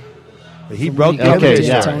D'Antoni. He broke the Okay, MJ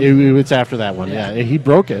yeah, story. it's after that one. Yeah, he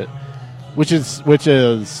broke it, which is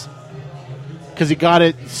because he got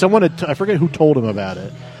it. Someone I forget who told him about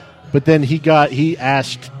it, but then he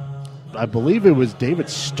asked, I believe it was David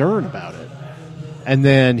Stern about it. And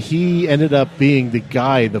then he ended up being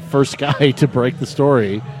the first guy to break the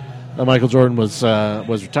story. Michael Jordan was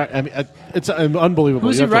retired. I mean, it's unbelievable. Who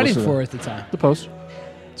was he writing for at the time? The Post.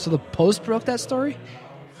 So the Post broke that story?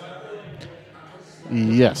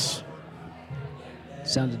 Yes.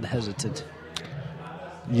 Sounded hesitant.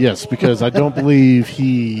 Yes, because I don't believe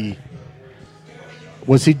he...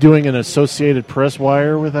 Was he doing an Associated Press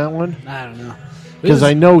wire with that one? I don't know. Because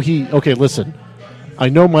I know he... Okay, listen. I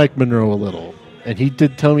know Mike Monroe a little. And he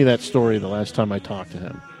did tell me that story the last time I talked to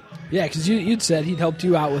him. Yeah, because you'd said he'd helped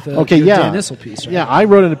you out with a Dan Issel piece, right? Yeah, I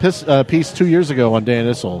wrote a piece 2 years ago on Dan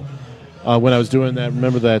Issel when I was doing that.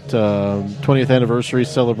 Remember that 20th anniversary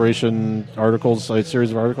celebration series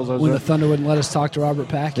of articles I was When doing? the Thunder wouldn't let us talk to Robert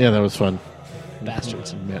Pack? Yeah, that was fun.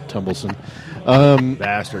 Bastards. Matt Tumbleson.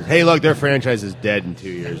 Bastards. Hey, look, their franchise is dead in 2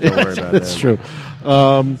 years. Don't worry about that. That's true.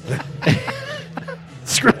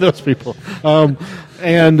 Screw those people.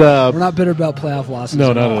 And We're not bitter about playoff losses.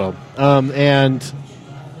 no, at not all. at all. And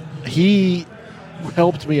he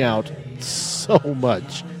helped me out so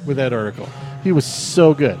much with that article. He was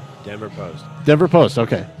so good. Denver Denver Post.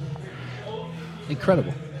 Okay.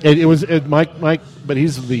 Incredible. It was Mike, but he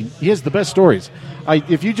has the best stories.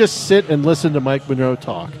 If you just sit and listen to Mike Monroe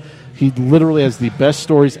talk, he literally has the best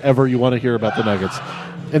stories ever you want to hear about the Nuggets.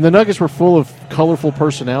 And the Nuggets were full of colorful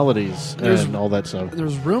personalities and all that stuff.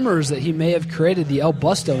 There's rumors that he may have created the El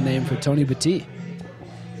Busto name for Tony Battie.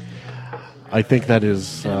 I think that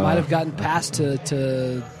is... And it might have gotten passed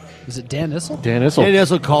to is it Dan Issel? Dan Issel. Dan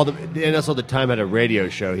Issel called him. Dan Issel at the time had a radio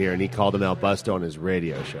show here, and he called him El Busto on his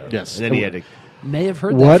radio show. Yes. And then he had to... May have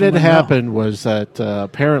heard that. What from had Monroe. happened was that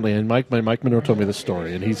apparently, and Mike Monroe told me the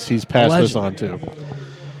story, and he's passed this on too,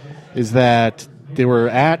 is that they were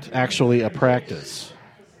at actually a practice,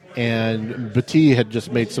 and Battie had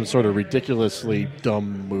just made some sort of ridiculously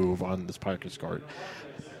dumb move on this practice court,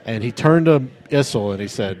 and he turned to Issel and he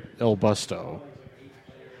said, "El Busto."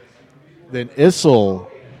 Then Issel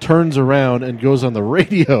turns around and goes on the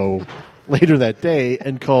radio later that day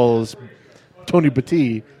and calls Tony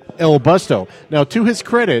Battie El Busto. Now, to his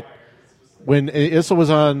credit, when Issel was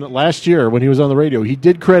on last year, when he was on the radio, he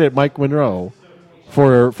did credit Mike Monroe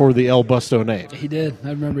for the El Busto name. He did. I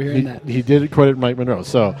remember hearing that. He did credit Mike Monroe.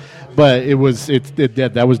 So, but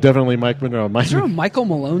that was definitely Mike Monroe. Is there a Michael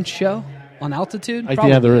Malone show on Altitude?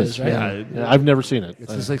 Yeah, there is, is. right? Yeah. I've never seen it.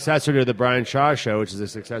 It's the successor to the Brian Shaw show, which is the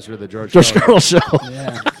successor to the George Carl show.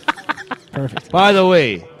 Yeah. Perfect. By the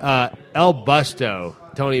way, El Busto,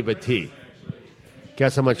 Tony Battie.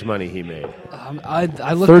 Guess how much money he made?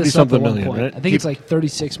 I looked this up at 30-something one million, point. right? I think it's like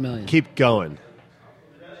 36 million. Keep going.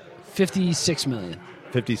 56 million.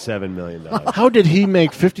 $57 million. How did he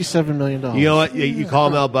make $57 million? You know what? You call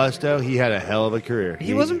him El Busto. He had a hell of a career.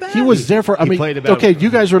 He wasn't bad. He was there for. He played about- okay, you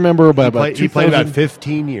guys remember about He played about 2000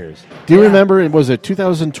 15 years. Do you remember? Was it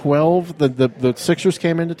 2012? The Sixers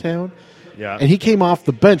came into town. Yeah. And he came off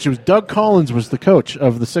the bench. It was Doug Collins was the coach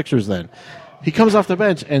of the Sixers then. He comes off the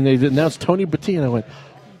bench, and they announced Tony Battie, and I went,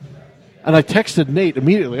 and I texted Nate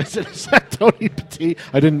immediately. I said, "Is that Tony Battie?"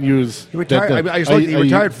 I didn't use. He retired. He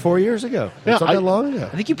retired 4 years ago. Yeah, It's not that long ago.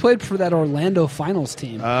 I think he played for that Orlando Finals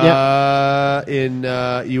team. You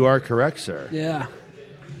are correct, sir. Yeah.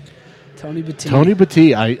 Tony Battie. Tony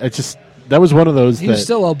Battie. I just that was one of those. He was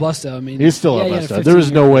still El Busto. I mean, he's still yeah, El he had a Busto. 15 There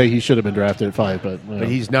was no year- way he should have been drafted at 5, but But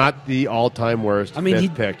he's not the all-time worst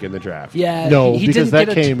fifth pick in the draft. Yeah. no, he because didn't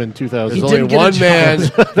that get came in 2000. There's He only didn't get a one man chance.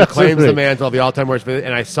 who claims the right. mantle of the all-time worst fifth,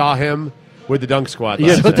 and I saw him with the dunk squad.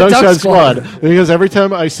 Yeah, last the night. dunk Dunk squad. Because every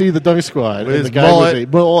time I see the dunk squad, With and his the guy mullet. with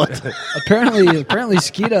a mullet. Apparently,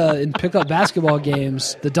 Skeeta in pickup basketball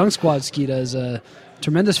games, the dunk squad Skeeta is a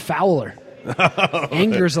tremendous fouler.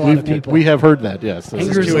 Angers a lot of people. We have heard that. Yes,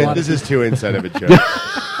 Angers a lot. This is too inside of a joke.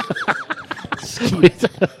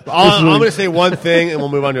 I'm going to say one thing, and we'll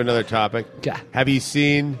move on to another topic. Okay. Have you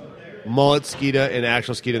seen Mullet Skeeta and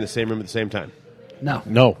actual Skeeta in the same room at the same time? No.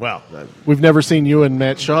 No. Well, We've never seen you and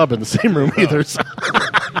Matt Schaub in the same room either. So,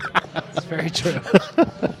 It's very true.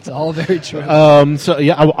 It's all very true. so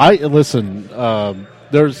yeah, I listen.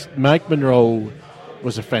 There's Mike Monroe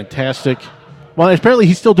was a fantastic. Well, apparently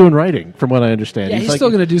he's still doing writing, from what I understand. yeah, he's like, still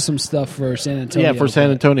going to do some stuff for San Antonio. Yeah, for San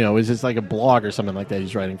but- Antonio, is it's like a blog or something like that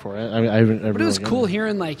he's writing for. I haven't. But it was cool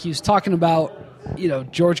hearing, like, he was talking about,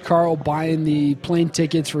 George Karl buying the plane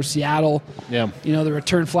tickets for Seattle. Yeah. The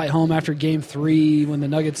return flight home after Game 3 when the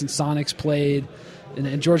Nuggets and Sonics played.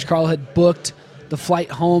 And George Karl had booked the flight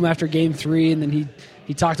home after Game 3, and then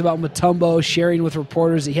he talked about Mutombo sharing with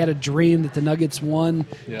reporters that he had a dream that the Nuggets won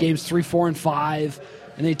Games 3, 4, and 5.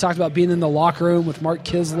 And then he talked about being in the locker room with Mark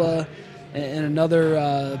Kisla and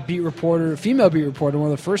another beat reporter, female beat reporter,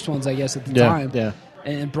 one of the first ones, I guess, at the time. Yeah.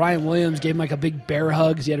 And Brian Williams gave him like a big bear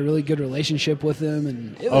hug because he had a really good relationship with him.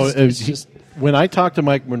 And it Oh, was it's just when I talked to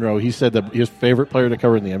Mike Monroe, he said that his favorite player to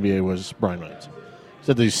cover in the NBA was Brian Williams. He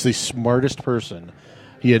said that he's the smartest person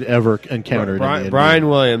he had ever encountered. in the NBA. Brian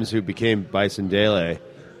Williams, who became Bison Dele,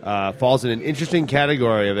 falls in an interesting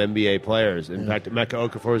category of NBA players. In fact, Emeka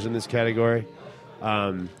Okafor is in this category.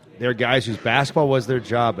 They're guys whose basketball was their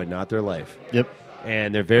job, but not their life. Yep.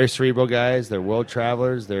 And they're very cerebral guys. They're world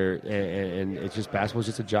travelers. And it's just basketball's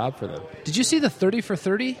just a job for them. Did you see the 30 for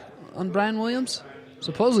 30 on Brian Williams?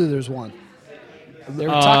 Supposedly there's one. They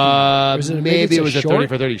were talking. Or is Maybe it was a short? 30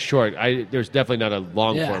 for 30 short. There's definitely not a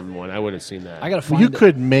long Yeah. form one. I would have seen that. I gotta find You it.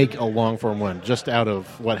 could make a long form one just out of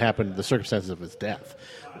what happened, the circumstances of his death.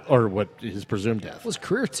 or what his presumed death. Was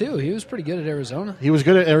career too. He was pretty good at Arizona. He was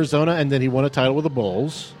good at Arizona, and then he won a title with the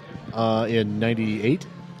Bulls in 98,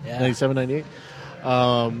 97, 98.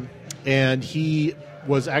 And he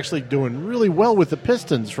was actually doing really well with the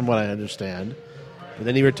Pistons, from what I understand. And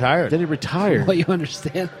then he retired. What you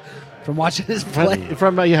understand from watching his play?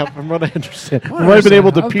 From what I understand. From what I've been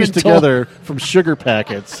able to piece together from sugar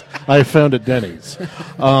packets I found at Denny's.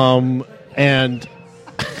 And...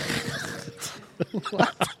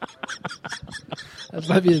 That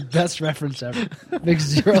might be the best reference ever. Makes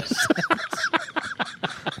 0 sense.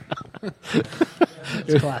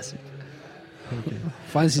 It's classic. Okay.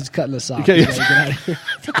 Feinstein's cutting us off. Okay. We gotta get out of here.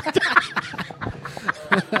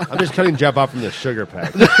 I'm just cutting Jeff off from the sugar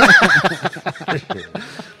pack.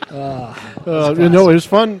 it was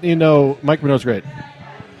fun. Mike Monroe's great.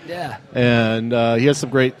 Yeah. And he has some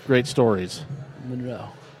great stories. Monroe.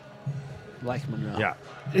 Like Monroe. Yeah.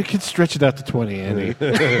 It could stretch it out to 20, Andy.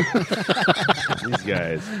 These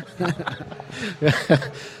guys.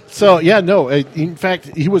 So, in fact,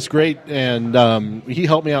 he was great, and he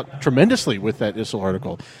helped me out tremendously with that Issel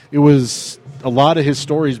article. It was a lot of his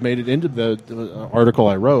stories made it into the article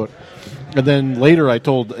I wrote. And then later I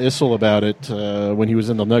told Issel about it when he was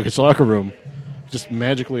in the Nuggets locker room. Just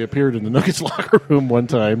magically appeared in the Nuggets locker room one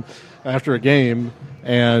time after a game,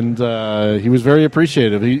 and he was very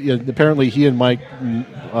appreciative. Apparently he and Mike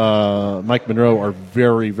Monroe are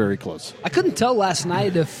very, very close. I couldn't tell last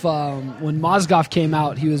night if when Mozgov came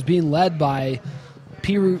out, he was being led by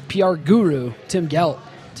PR guru Tim Gelt.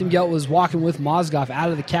 Tim Gelt was walking with Mozgov out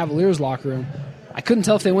of the Cavaliers locker room. I couldn't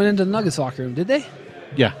tell if they went into the Nuggets locker room. Did they?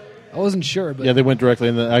 Yeah. I wasn't sure. But yeah, they went directly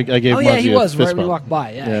in. I gave Mozzie he was right when we walked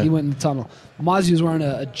by. Yeah, he went in the tunnel. Mozzie was wearing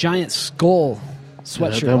a giant skull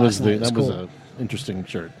sweatshirt. That was cool. an interesting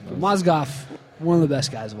shirt. Mozgov, one of the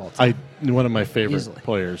best guys of all time. One of my favorite Easily.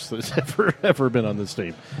 players that's ever been on this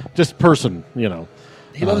team. Just person, He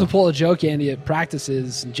loved to pull a joke, Andy, at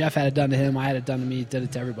practices. And Jeff had it done to him. I had it done to me. Did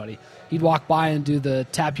it to everybody. He'd walk by and do the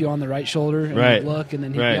tap you on the right shoulder and Right. look, and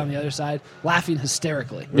then he'd Right. be on the other side laughing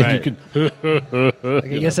hysterically. Right. I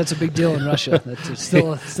guess that's a big deal in Russia. That's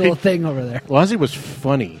still a thing over there. Ozzy was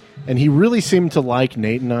funny, and he really seemed to like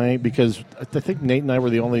Nate and I, because I think Nate and I were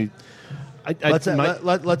the only.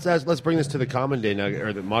 Let's bring this to the common day Nugget,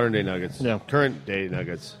 or the modern day Nuggets. Yeah. Current day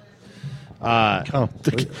Nuggets.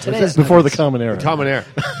 Today's before Nuggets. the Common Era. Common Air.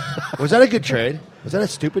 Was that a good trade? Was that a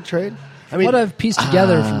stupid trade? I mean, What I've pieced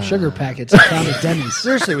together from sugar packets I found at Denny's.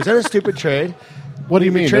 seriously, was that a stupid trade? What do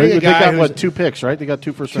you mean? trading They a guy got who's- 2 picks, right? They got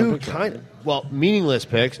 2 first-round Two picks. meaningless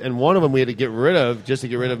picks, and one of them we had to get rid of just to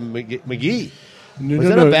get rid of McGee. No, Was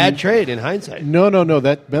that a bad trade in hindsight? No.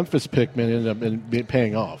 That Memphis pick ended up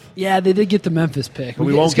paying off. Yeah, they did get the Memphis pick. But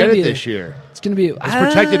we won't get it this year. It's going to be... It's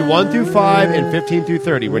protected 1 through 5 and 15 through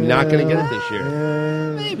 30. We're not going to get it this year.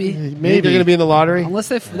 Maybe. Maybe they're going to be in the lottery. Unless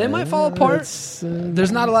they might fall apart.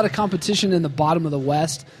 There's not a lot of competition in the bottom of the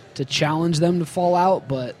West to challenge them to fall out,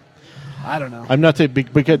 but I don't know. I'm not saying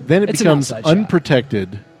because then it It's an becomes outside shot.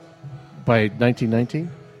 unprotected by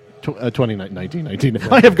 1919. 1919.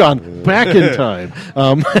 I have gone back in time.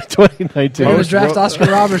 2019. They always draft Oscar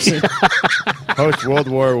Robertson. Post World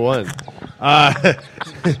War I.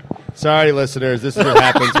 Sorry, listeners. This is what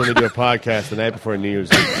happens when we do a podcast the night before New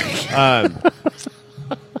Year's Eve.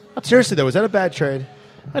 Seriously, though, was that a bad trade?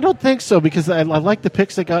 I don't think so, because I like the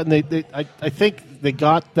picks they got, and I think they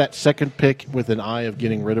got that second pick with an eye of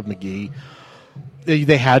getting rid of McGee.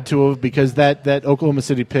 They had to have, because that Oklahoma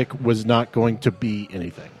City pick was not going to be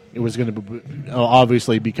anything. It was going to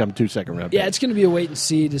obviously become 2 second-round picks. Yeah, it's going to be a wait and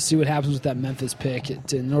see to see what happens with that Memphis pick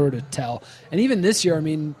in order to tell. And even this year, I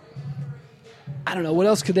mean, I don't know. What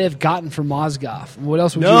else could they have gotten from Mozgov? What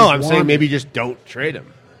else would you No, have I'm saying wanted? maybe just don't trade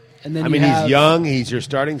him. And then I you mean, have, he's young. He's your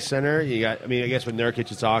starting center. I guess with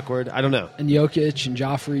Nurkic, it's awkward. I don't know. And Jokic and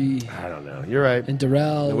Joffrey I don't know. You're right. and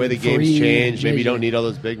Darrell. The way the and game's Fareed changed, and maybe you JJ. don't need all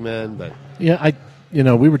those big men. But Yeah,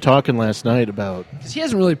 we were talking last night about. Because he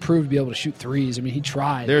hasn't really proved to be able to shoot threes. I mean, he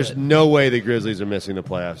tried. there's but no way the Grizzlies are missing the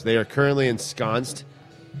playoffs. They are currently ensconced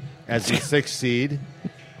as the 6th seed.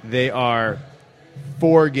 They are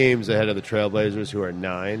 4 games ahead of the Trailblazers, who are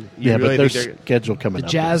 9. You Yeah, really but think their they're- schedule coming the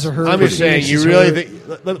up. Jazz are hurt. I'm just saying, Phoenix you is really hurt.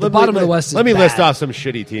 think The bottom of the West is Let me list bad. off some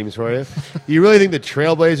shitty teams for you. You really think the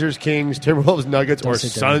Trailblazers, Kings, Timberwolves, Nuggets, or say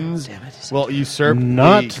Denver. Suns Damn it. will usurp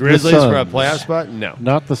Not the the Grizzlies for a Suns. playoff spot? No,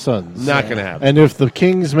 Not the Suns. not going to happen. And if the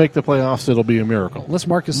Kings make the playoffs, it'll be a miracle. Unless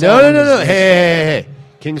Marcus No. Allen is- Hey.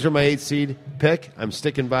 Kings are my 8th seed pick. I'm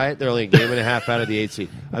sticking by it. They're only a game and a half out of the 8th seed.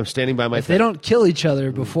 I'm standing by my If they don't kill each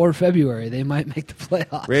other before February, they might make the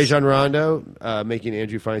playoffs. Rajon Rondo making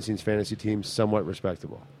Andrew Feinstein's fantasy team somewhat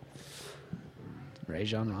respectable.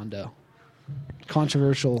 Rajon Rondo.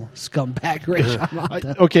 controversial scumbag Rajon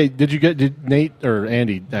Rondo. Okay, did Nate or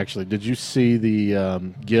Andy actually? Did you see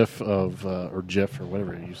the GIF of or GIF or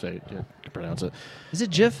whatever you say? Yeah, you can pronounce it. Is it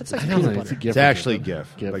GIF? It's like I don't know, peanut it's a butter. GIF It's or actually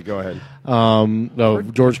GIF. GIF. But go ahead. No,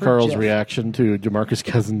 George heard Karl's Jeff. reaction to DeMarcus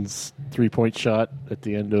Cousins' 3-point shot at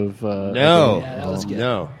the end of No. Yeah, that was good.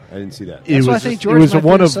 No, I didn't see that. It That's why I was think just- George it was might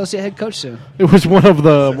one be of associate head coach soon. it was one of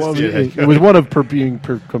the Associate head it was one of being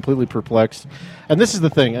completely perplexed. And this is the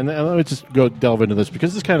thing, and let me just go delve into this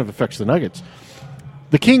because this kind of affects the Nuggets.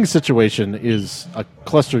 The Kings situation is a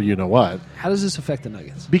cluster, you know what? How does this affect the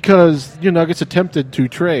Nuggets? Because your Nuggets attempted to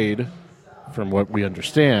trade, from what we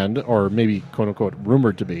understand, or maybe quote unquote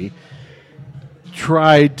rumored to be,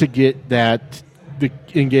 tried to get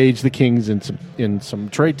engage the Kings in some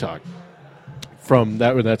trade talk. From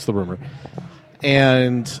that's the rumor,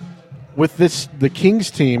 and with this, the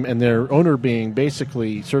Kings team and their owner being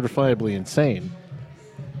basically certifiably insane,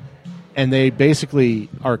 and they basically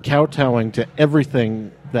are kowtowing to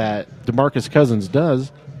everything that DeMarcus Cousins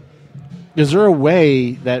does. Is there a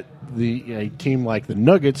way that a team like the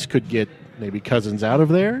Nuggets could get maybe Cousins out of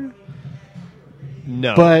there?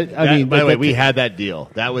 No, But, I mean, by the but way, that- we had that deal.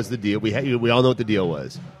 That was the deal. We all know what the deal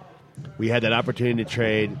was. We had that opportunity to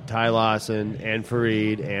trade Ty Lawson and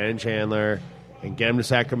Fareed and Chandler and get him to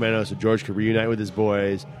Sacramento so George could reunite with his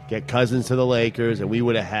boys, get Cousins to the Lakers, and we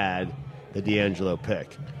would have had the D'Angelo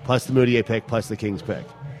pick, plus the Moutier pick, plus the Kings pick.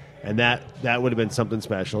 And that would have been something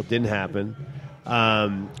special. It didn't happen.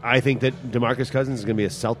 I think that DeMarcus Cousins is going to be a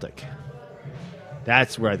Celtic.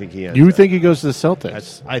 That's where I think he ends You up. think he goes to the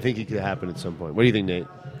Celtics? I think it could happen at some point. What do you think, Nate?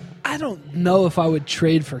 I don't know if I would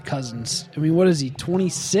trade for Cousins. I mean, what is he,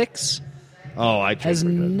 26? Oh, I trade Has for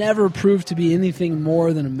Cousins. never proved to be anything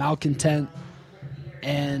more than a malcontent.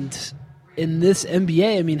 And in this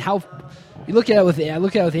NBA, I mean, how you look at it with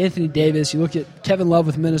Anthony Davis, you look at Kevin Love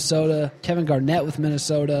with Minnesota, Kevin Garnett with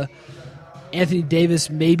Minnesota, Anthony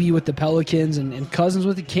Davis maybe with the Pelicans, and Cousins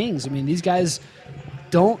with the Kings. I mean, these guys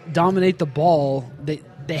don't dominate the ball. They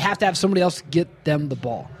have to have somebody else get them the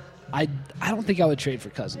ball. I don't think I would trade for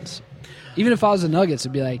Cousins. Even if I was the Nuggets,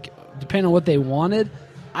 it'd be like, depending on what they wanted,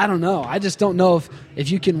 I don't know. I just don't know if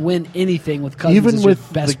you can win anything with Cousins Even as with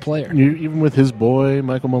your best player. Even with his boy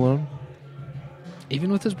Michael Malone.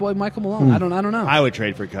 Even with his boy Michael Malone, I don't know. I would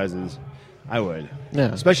trade for Cousins. I would. Yeah.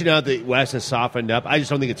 Especially now that the West has softened up. I just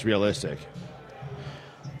don't think it's realistic.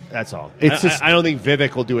 That's all. It's just- I don't think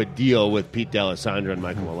Vivek will do a deal with Pete D'Alessandro and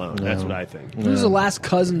Michael Malone. That's what I think. Who's the last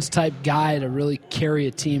Cousins type guy to really carry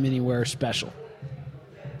a team anywhere special?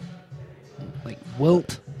 Like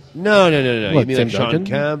Wilt. No. What, You mean Tim like Sean Duncan?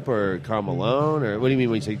 Kemp or Karl Malone? Or what do you mean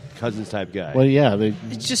when you say Cousins type guy? Well, yeah, they.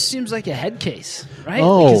 It just seems like a head case, right?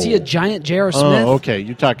 Oh. Like, is he a giant J.R. Smith? Oh, okay.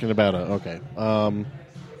 You're talking about okay.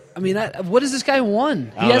 I mean, what has this guy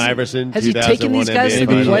won? Allen Iverson, Has he taken 2001 these guys to NBA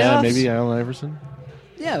the Maybe, playoffs? maybe Allen Iverson.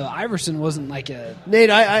 Yeah, Iverson wasn't like a. Nate,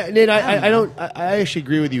 I don't I actually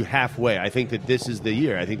agree with you halfway. I think that this is the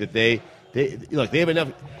year. I think that they look. They have enough.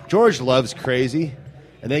 George loves crazy,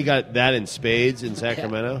 and they got that in spades in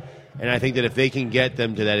Sacramento. And I think that if they can get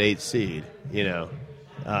them to that 8th seed,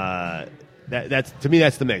 that's to me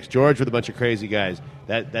that's the mix. George with a bunch of crazy guys.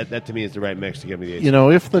 That to me is the right mix to get me the 8th. You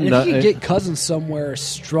know, if the And if you Nu- could get Cousins somewhere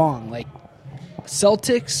strong, like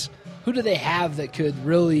Celtics, who do they have that could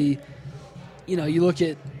really, you look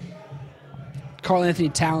at Karl Anthony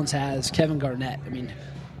Towns has Kevin Garnett. I mean,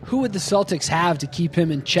 who would the Celtics have to keep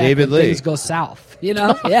him in check David when Lee. things go south?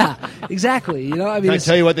 Yeah, exactly. I mean, Can I it's-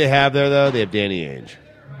 tell you what they have there though? They have Danny Ainge.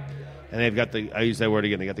 And they've got I use that word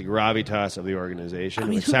again. They got the gravitas of the organization. I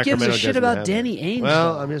mean, which who gives a Sacramento shit doesn't about have Danny that. Ainge?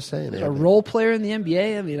 Well, though? I'm just saying. they a have that. role player in the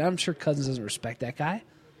NBA. I mean, I'm sure Cousins doesn't respect that guy.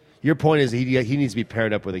 Your point is he needs to be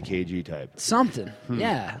paired up with a KG type. Something,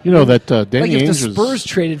 yeah. you know that Danny Like if Ainge the was- Spurs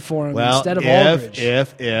traded for him Well, instead of Aldridge.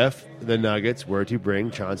 if the Nuggets were to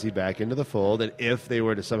bring Chauncey back into the fold, and if they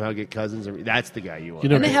were to somehow get Cousins, that's the guy you want. You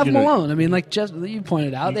know, And they have you know- Malone. I mean, like just you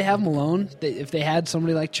pointed out, they have Malone. If they had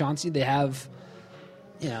somebody like Chauncey, they have.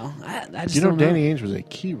 I just don't know. Danny Ainge was a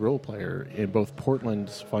key role player in both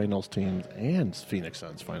Portland's finals teams and Phoenix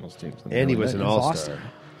Suns finals teams. And he was an in all-star. Boston.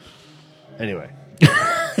 Anyway,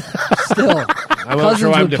 Still, I'm not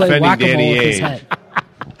sure why I'm would play defending whack-a-mole Danny with his Ainge.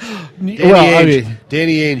 head.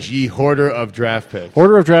 Danny Ainge, ye hoarder of draft picks.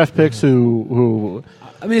 order of draft picks who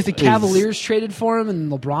I mean, if the Cavaliers traded for him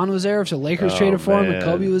and LeBron was there, if the Lakers traded for him and man.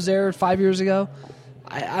 Kobe was there 5 years ago,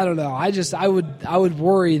 I don't know. I would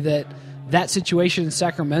worry that situation in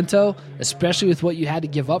Sacramento, especially with what you had to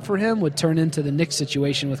give up for him, would turn into the Knicks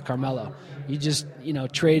situation with Carmelo. You just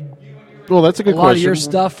trade well, that's a a good lot question. of your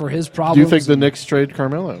stuff for his problems. Do you think the Knicks trade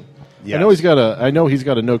Carmelo? Yes. I know he's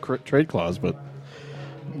got a no trade clause, but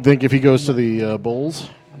Think if he goes to the Bulls,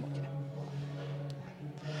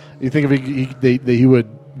 you think if he would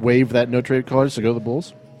waive that no trade clause to go to the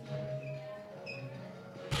Bulls?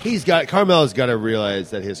 Carmelo's got to realize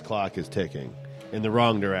that his clock is ticking in the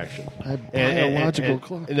wrong direction. Biological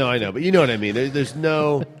clock. No, I know, but you know what I mean. There's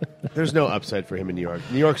no upside for him in New York.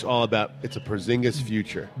 New York's all about it's a Porzingis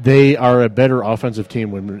future. They are a better offensive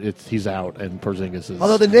team when he's out and Porzingis is.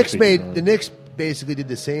 Although the Knicks basically did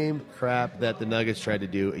the same crap that the Nuggets tried to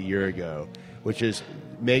do a year ago, which is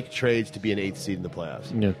make trades to be an 8th seed in the playoffs.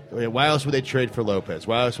 Yeah. I mean, why else would they trade for Lopez?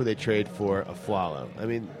 Why else would they trade for a Flalo? I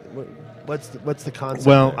mean, what's the concept?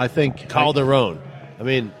 Well, there? I think Calderon. I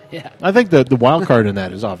mean, Yeah. I think the wild card in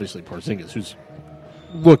that is obviously Porzingis, who's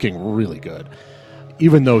looking really good,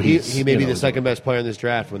 even though he may be the second best player in this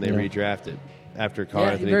draft when they redrafted after Karl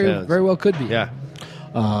Yeah, Anthony he Towns. very well could be. Yeah.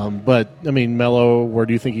 But I mean, Melo, where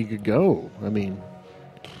do you think he could go? I mean,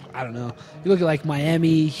 I don't know. You look at like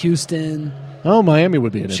Miami, Houston, Miami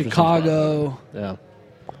would be an interesting Chicago. spot. Yeah.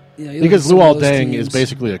 You know, you Because look at some Luol of those Deng is teams.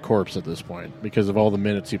 basically a corpse at this point because of all the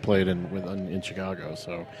minutes he played in Chicago.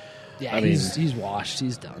 So, Yeah, I mean, he's washed.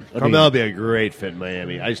 He's done. Carmelo would be a great fit in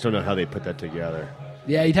Miami. I just don't know how they put that together.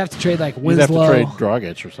 Yeah, you'd have to trade like you'd have Winslow, to trade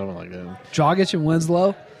Dragic or something like that. Dragic and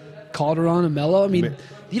Winslow, Calderon and Melo. I mean,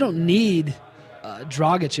 you don't need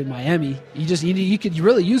Dragic in Miami. You could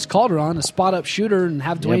really use Calderon, a spot up shooter, and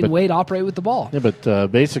have Dwayne but- Wade operate with the ball. Yeah,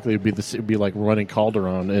 but basically it'd be like running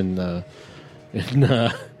Calderon in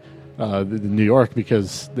New York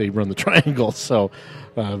because they run the triangle. So,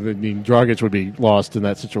 I mean, Dragic would be lost in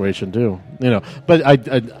that situation too. But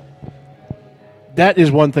I that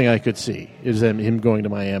is one thing I could see is him going to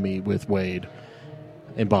Miami with Wade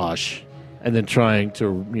and Bosh, and then trying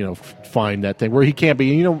to find that thing where he can't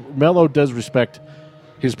be. Melo does respect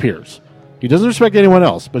his peers. He doesn't respect anyone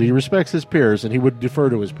else, but he respects his peers, and he would defer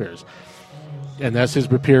to his peers. And that's his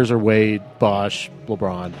peers are Wade, Bosh,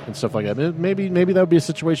 LeBron, and stuff like that. Maybe that would be a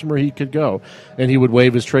situation where he could go, and he would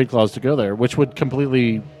waive his trade clause to go there, which would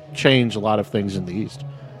completely change a lot of things in the East.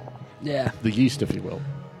 Yeah. The East, if you will.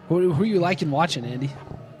 Who are you liking watching, Andy?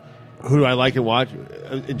 Who do I like and watch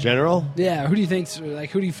in general? Yeah, who do you think's like?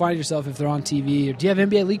 Who do you find yourself if they're on TV? Or do you have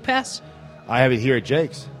NBA League Pass? I have it here at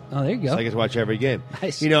Jake's. Oh, there you go. So I get to watch every game.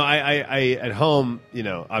 Nice. I at home,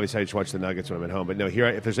 obviously I just watch the Nuggets when I'm at home. But no, here,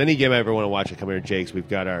 if there's any game I ever want to watch, I come here at Jake's. We've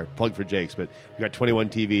got our plug for Jake's, but we've got 21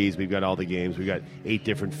 TVs. We've got all the games. We've got 8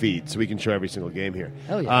 different feeds, so we can show every single game here.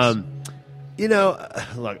 Hell yes.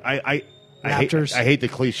 Look, I Raptors. hate the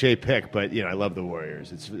cliche pick, but I love the Warriors.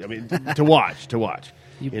 To watch.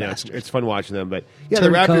 You bastards. It's fun watching them. But yeah,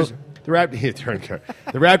 Turncoat. the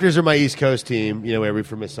Raptors are my East Coast team. I root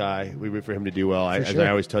for Masai. We root for him to do well. As I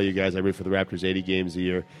always tell you guys, I root for the Raptors 80 games a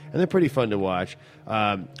year, and they're pretty fun to watch.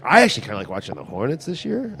 I actually kind of like watching the Hornets this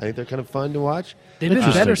year. I think they're kind of fun to watch. They've been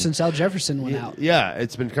better since Al Jefferson went out. Yeah,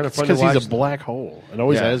 it's been kind of fun to Because watch. he's a black hole. It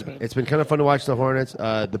always has been. It's been kind of fun to watch the Hornets.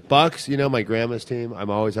 The Bucks, my grandma's team.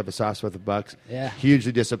 I'm always have a soft with the Bucks. Yeah.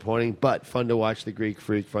 Hugely disappointing, but fun to watch the Greek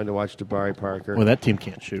Freak. Fun to watch Jabari Parker. Well, that team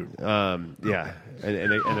can't shoot. Yeah, and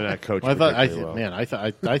they're not coached. I particularly well.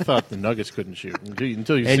 I thought the Nuggets couldn't shoot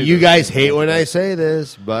until you. And see you those guys games. hate when I say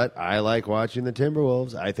this, but I like watching the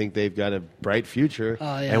Timberwolves. I think they've got a bright future.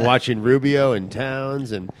 Oh, yeah. And watching Rubio and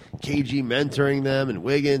Towns and KG mentoring them and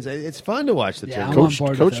Wiggins, it's fun to watch the Yeah, I'm Timberwolves. on board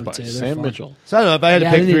with coached them, by too. They're Sam fun. Mitchell. So I don't know, if I had to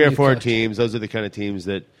Yeah, pick they need 3 a or new 4 coach. teams, those are the kind of teams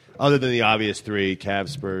that, other than the obvious 3, Cavs,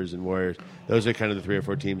 Spurs, and Warriors, those are kind of the 3 or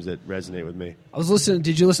 4 teams that resonate with me.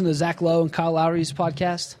 Did you listen to Zach Lowe and Kyle Lowry's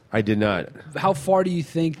podcast? I did not. How far do you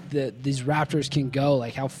think that these Raptors can go?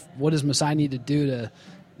 Like, what does Masai need to do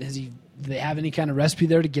do they have any kind of recipe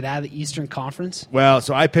there to get out of the Eastern Conference? Well,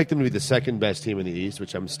 so I picked them to be the second best team in the East,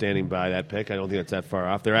 which I'm standing by that pick. I don't think that's that far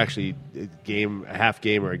off. They're actually a half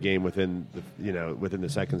game or a game within the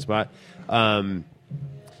second spot. I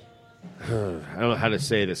don't know how to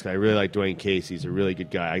say this. I really like Dwayne Casey. He's a really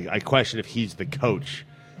good guy. I question if he's the coach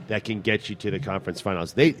that can get you to the conference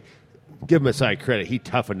finals. They give Masai credit. He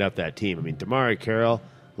toughened up that team. I mean, Damari Carroll,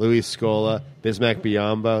 Luis Scola, Bismack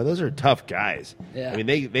Biyombo, those are tough guys. Yeah. I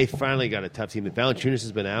mean, they finally got a tough team. The Valanciunas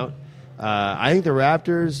has been out. I think the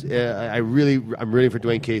Raptors. I'm rooting for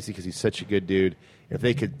Dwayne Casey because he's such a good dude. If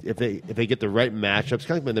they get the right matchups,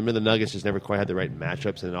 kind of like the Nuggets just never quite had the right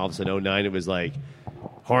matchups, and then all of a sudden 2009 it was like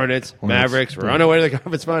Hornets, Mavericks, we're on our way to the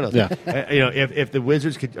conference finals. Yeah. If the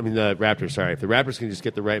Raptors, sorry, if the Raptors can just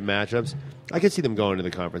get the right matchups, I could see them going to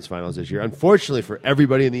the conference finals this year. Unfortunately for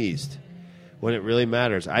everybody in the East, when it really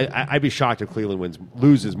matters, I'd be shocked if Cleveland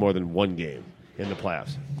loses more than 1 game in the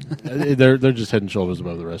playoffs. they're just head and shoulders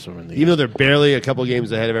above the rest of them. Even though they're barely a couple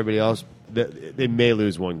games ahead of everybody else, they may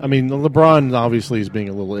lose one game. I mean, LeBron obviously is being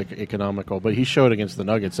a little economical, but he showed against the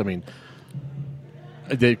Nuggets. I mean,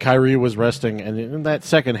 Kyrie was resting, and in that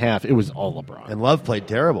second half, it was all LeBron. And Love played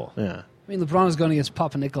terrible. Yeah. I mean, LeBron was going against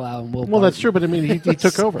Papa Nicolau and Will. Well, that's true, but I mean, he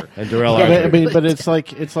took over. And Darrell But, Arthur. I mean, but it's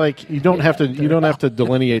like you don't have to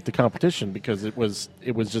delineate the competition because it was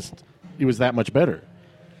that much better,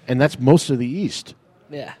 and that's most of the East.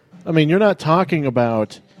 Yeah. I mean, you're not talking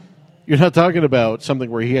about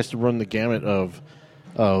something where he has to run the gamut of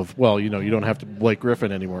well, you don't have to Blake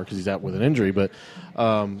Griffin anymore because he's out with an injury, but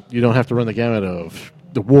you don't have to run the gamut of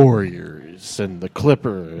the Warriors and the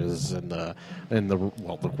Clippers and the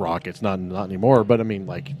Rockets, not anymore. But I mean,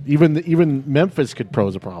 like even Memphis could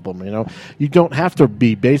pose a problem. You don't have to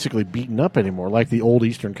be basically beaten up anymore like the old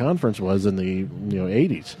Eastern Conference was in the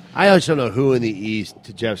 80s. I also don't know who in the East.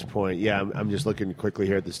 To Jeff's point, yeah, I'm just looking quickly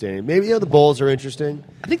here at the standing. Maybe the Bulls are interesting.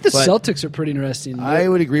 I think the but Celtics are pretty interesting. I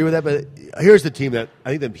would agree with that, but here's the team that I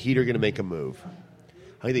think the Heat are going to make a move.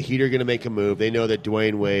 I think the Heat are going to make a move. They know that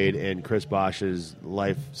Dwayne Wade and Chris Bosh's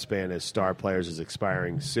lifespan as star players is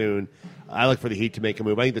expiring soon. I look for the Heat to make a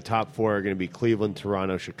move. I think the top four are going to be Cleveland,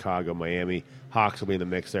 Toronto, Chicago, Miami. Hawks will be in the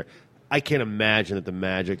mix there. I can't imagine that the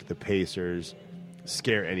Magic, the Pacers,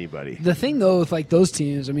 scare anybody. The thing, though, with like those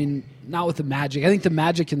teams, I mean, not with the Magic. I think the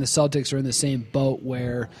Magic and the Celtics are in the same boat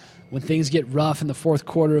where when things get rough in the fourth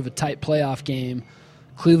quarter of a tight playoff game,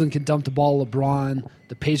 Cleveland can dump the ball to LeBron.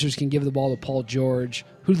 The Pacers can give the ball to Paul George.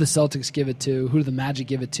 Who do the Celtics give it to? Who do the Magic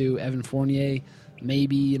give it to? Evan Fournier?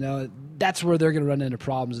 Maybe. That's where they're going to run into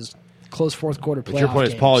problems is close fourth quarter playoff games. But your point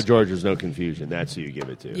is Paul George, there's no confusion. That's who you give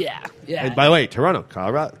it to. Yeah. And by the way, Toronto,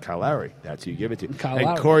 Kyle Lowry, that's who you give it to.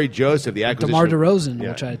 And Corey Joseph, the acquisition. DeMar DeRozan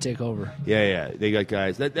will try to take over. Yeah. They got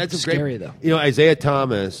guys. That's scary, great. though. Isaiah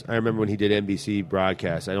Thomas, I remember when he did NBC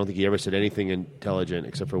broadcasts, I don't think he ever said anything intelligent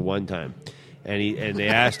except for one time. And they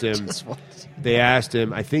asked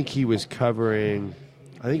him, I think he was covering,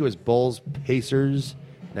 it was Bulls Pacers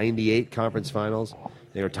 98 conference finals.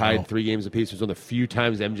 They were tied 3 games apiece. It was one of the few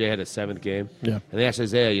times MJ had a 7th game. Yeah. And they asked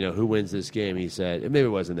Isaiah, who wins this game? He said, maybe it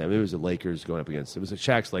wasn't them. Maybe it was the Lakers going up against, it was the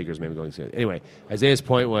Shaq's Lakers maybe going against. Anyway, Isaiah's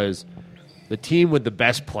point was the team with the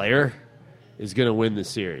best player is going to win the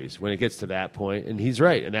series when it gets to that point. And he's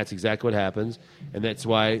right. And that's exactly what happens. And that's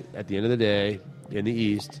why at the end of the day, in the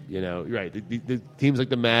East, you're right. The teams like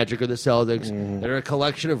the Magic or the Celtics that are a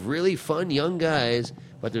collection of really fun young guys,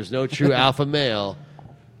 but there's no true alpha male.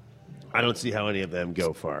 I don't see how any of them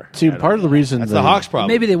go far. See, part of the reason that's the Hawks' problem.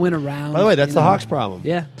 Maybe they win around. By the way, that's the Hawks' problem.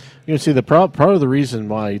 Yeah. See, the part of the reason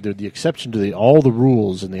why the exception to all the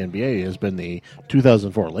rules in the NBA has been the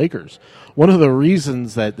 2004 Lakers. One of the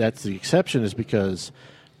reasons that's the exception is because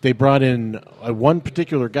they brought in one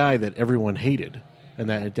particular guy that everyone hated, and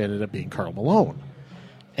that ended up being Karl Malone.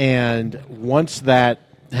 And once that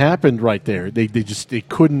happened right there, they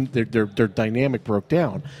couldn't, their dynamic broke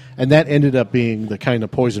down. And that ended up being the kind of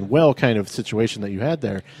poison well kind of situation that you had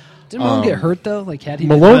there. Didn't Malone get hurt, though?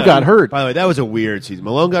 Malone got hurt. By the way, that was a weird season.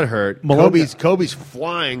 Malone got hurt. Kobe's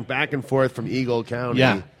flying back and forth from Eagle County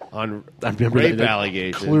on rape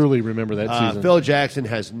allegations. Clearly remember that season. Phil Jackson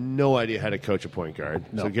has no idea how to coach a point guard.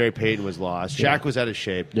 No. So Gary Payton was lost. Shaq was out of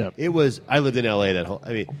shape. Yep. I lived in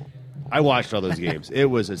L.A. I watched all those games. It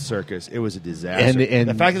was a circus. It was a disaster. And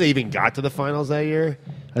the fact that they even got to the finals that year,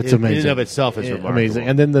 that's amazing. In and of itself is remarkable. Amazing.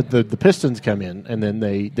 And then the Pistons come in, and then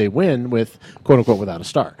they win with, quote-unquote, without a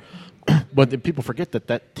star. But people forget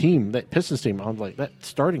that Pistons team, on that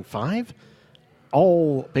starting 5,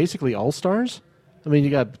 basically all-stars. I mean, you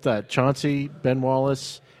got Chauncey, Ben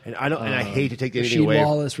Wallace. And I hate to take anything Rasheed away.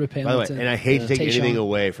 Wallace, Rip Hamilton. By the way, and I hate to take Tayshaun. anything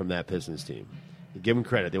away from that Pistons team. Give them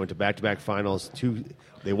credit. They went to back-to-back finals.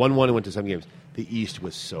 They won one and went to some games. The East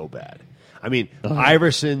was so bad. I mean,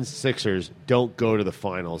 Iverson's Sixers don't go to the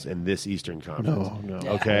finals in this Eastern Conference. No.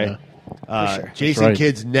 Okay? Sure. Jason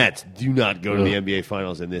Kidd's Nets do not go to the NBA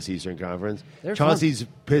Finals in this Eastern Conference. They're Chauncey's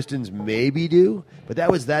Pistons maybe do, but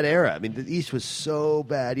that was that era. I mean, the East was so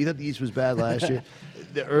bad. You thought the East was bad last year?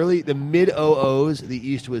 The mid-00s, the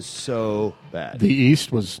East was so bad. The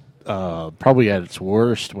East was probably at its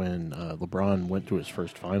worst when LeBron went to his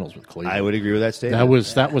first finals with Cleveland. I would agree with that statement.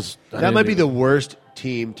 That might be the worst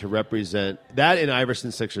team to represent. That and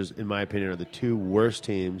Iverson Sixers, in my opinion, are the 2 worst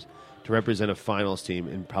teams to represent a finals team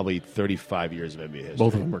in probably 35 years of NBA history.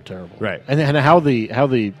 Both of them were terrible, right? And how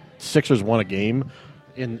the Sixers won a game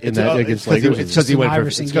in that against Lakers. It's because he went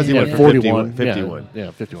for 41. 51.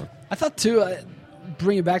 Yeah, 51. I thought, too,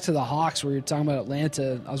 bring it back to the Hawks where you're talking about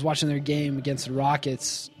Atlanta. I was watching their game against the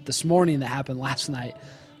Rockets this morning that happened last night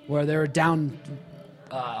where they were down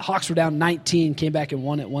Hawks were down 19, came back and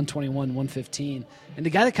won at 121-115. And the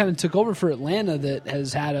guy that kind of took over for Atlanta that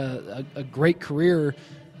has had a great career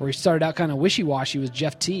where he started out kind of wishy-washy was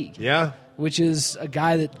Jeff Teague. Yeah. Which is a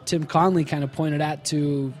guy that Tim Conley kind of pointed at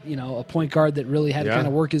to, a point guard that really had to kind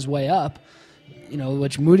of work his way up,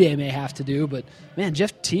 which Moutier may have to do. But, man,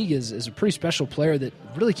 Jeff Teague is a pretty special player that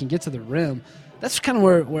really can get to the rim. That's kind of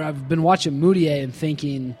where I've been watching Moutier and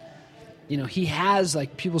thinking, he has,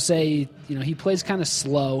 like people say, he plays kind of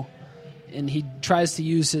slow, and he tries to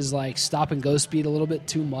use his, stop and go speed a little bit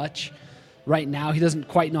too much. Right now, he doesn't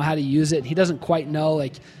quite know how to use it. He doesn't quite know, I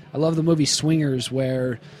love the movie Swingers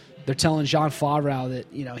where they're telling Jean Favreau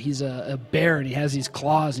that, he's a bear and he has these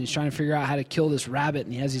claws and he's trying to figure out how to kill this rabbit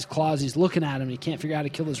and he has these claws. He's looking at him and he can't figure out how to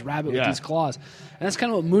kill this rabbit with these claws. And that's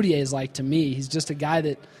kind of what Moutier is like to me. He's just a guy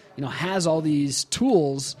that, has all these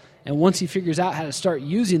tools, and once he figures out how to start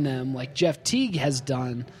using them, like Jeff Teague has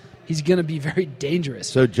done, he's going to be very dangerous.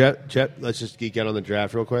 So, Jeff, let's just geek out on the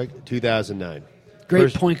draft real quick. 2009.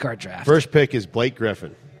 Great point guard draft. First pick is Blake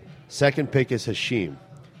Griffin. Second pick is Hasheem.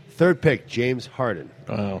 Third pick, James Harden.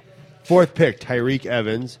 Wow. Fourth pick, Tyreek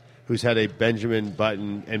Evans, who's had a Benjamin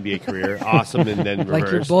Button NBA career. Awesome, and then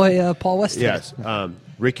reversed. Like your boy Paul Weston. Yes.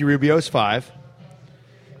 Ricky Rubio's 5.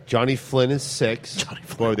 Johnny Flynn is 6.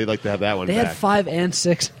 Boy, they'd like to have that one They back. had 5 and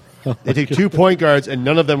 6. They take 2 point guards, and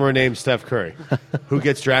none of them were named Steph Curry. Who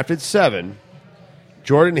gets drafted 7.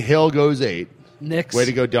 Jordan Hill goes 8. Knicks. Way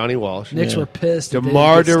to go, Donnie Walsh. Knicks were pissed.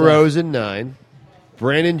 DeMar DeRozan 9.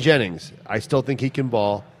 Brandon Jennings, I still think he can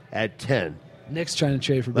ball, at 10. Knicks trying to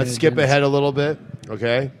trade for Let's Brandon skip Jennings. ahead a little bit,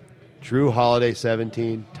 okay? Drew Holiday,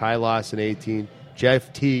 17. Ty Lawson, 18.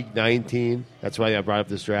 Jeff Teague, 19. That's why I brought up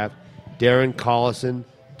this draft. Darren Collison,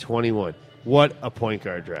 21. What a point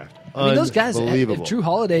guard draft. I mean, those guys, Unbelievable. if Drew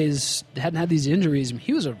Holiday hadn't had these injuries,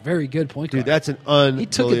 he was a very good point guard. Dude, that's an unbelievable. He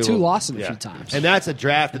took it to Lawson a few times. And that's a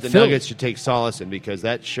draft that the Philly. Nuggets should take solace in because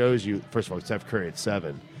that shows you, first of all, Steph Curry at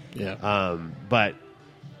 7. Yeah. But,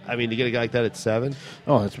 I mean, to get a guy like that at 7.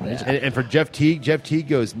 Oh, that's amazing. And for Jeff Teague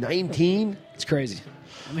goes 19. It's crazy.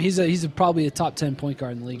 I mean, he's probably a top 10 point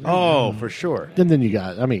guard in the league. Oh, for sure. And then you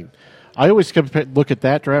got, I always look at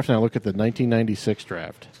that draft and I look at the 1996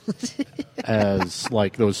 draft as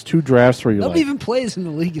those 2 drafts where you're Nobody even plays in the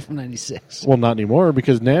league from 96. well, not anymore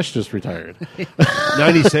because Nash just retired.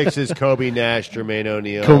 96 is Kobe, Nash, Jermaine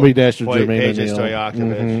O'Neal. Kobe, Nash, Jermaine Peja O'Neal.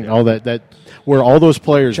 Stojakovic. Mhm. Yeah. All that where all those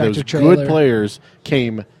players, Tractor those trailer. good players,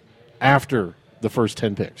 came after the first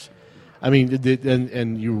 10 picks. I mean,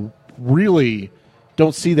 and you really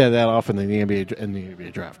don't see that often in the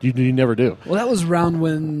NBA draft. You never do. Well, that was around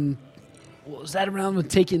when. Was that around when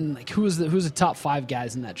taking who was the top 5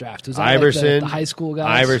 guys in that draft? Was that Iverson, the high school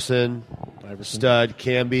guys? Iverson, Stud,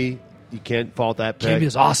 Camby. You can't fault that pick. Camby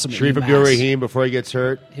was awesome at Sharif UMass. Abdul-Rahim before he gets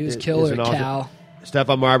hurt. He was is killer an at awesome- Cal.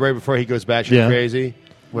 Stephon Marbury before he goes batshit crazy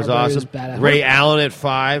was Marbury was awesome. badass. Ray Allen at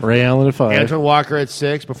 5. Ray Allen at 5. Antoine Walker at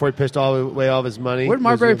 6 before he pissed away all of his money. Where did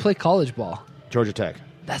Marbury play college ball? Georgia Tech.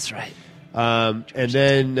 That's right. And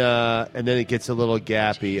then it gets a little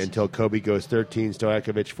gappy until Kobe goes 13,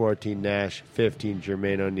 Stojakovic 14, Nash 15,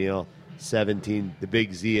 Jermaine O'Neal 17, the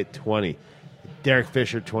Big Z at 20, Derek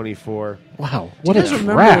Fisher 24. Wow, what Do a you guys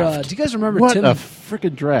draft! do you guys remember what Tim? a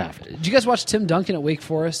freaking draft! Did you guys watch Tim Duncan at Wake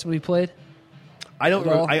Forest when he played? I don't.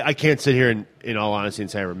 Well- I can't sit here in all honesty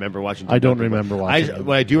and say I remember watching. Tim I don't Duncan. remember watching him.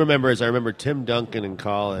 What I do remember is I remember Tim Duncan in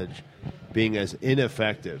college being as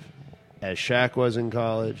ineffective as Shaq was in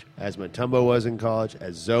college, as Mutombo was in college,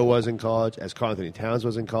 as Zoe was in college, as Karl Anthony Towns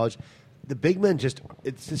was in college. The big men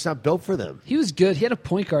it's just not built for them. He was good. He had a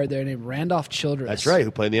point guard there named Randolph Childress. That's right.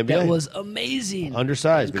 Who played in the NBA? That was amazing.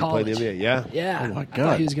 Undersized, in but he played in the college. NBA. Yeah. Yeah. Oh my I thought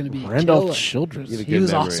God, he was going to be Randolph killer. Childress. You have a He good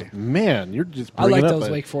was memory. awesome. Man, you're just. I like bringing up those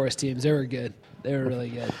a- Wake Forest teams. They were good. They were really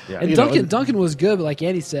good. Yeah. And You know, Duncan was good, but like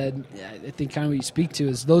Andy said, I think kind of what you speak to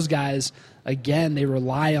is those guys, again, they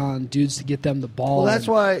rely on dudes to get them the ball. Well, that's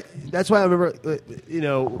why I remember.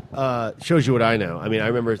 Shows you what I know. I mean, I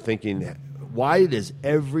remember thinking, why does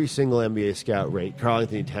every single NBA scout rate Karl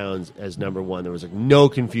Anthony Towns as number 1? There was no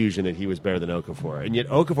confusion that he was better than Okafor, and yet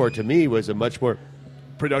Okafor to me was a much more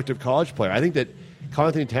productive college player. I think that Karl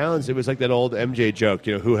Anthony Towns, it was like that old MJ joke.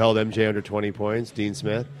 Who held MJ under 20 points? Dean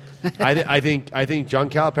Smith. I think John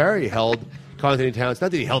Calipari held Karl Anthony Towns.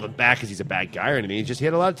 Not that he held him back because he's a bad guy or anything. He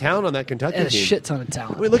had a lot of talent on that Kentucky and a team. shit ton of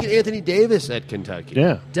talent. I mean, look at Anthony Davis at Kentucky.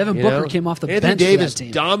 Yeah. Devin Booker came off the Anthony bench Davis for that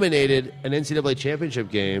team. dominated an NCAA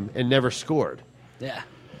championship game and never scored. Yeah.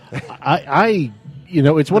 it's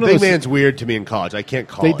one The of big those. man's weird to me in college. I can't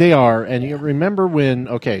call it. They are, and you remember when?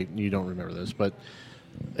 Okay, you don't remember this, but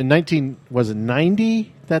in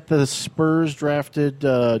 90 that the Spurs drafted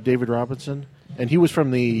David Robinson? And he was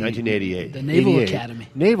from the 1988. The Naval 88 Academy.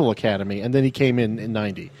 Naval Academy, and then he came in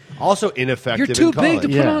 90. Also ineffective. You're too in big to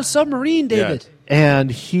college. put on a submarine, David. And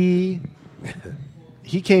he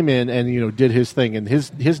came in and did his thing, and his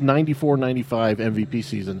 94-95 MVP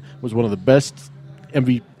season was one of the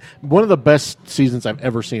best seasons I've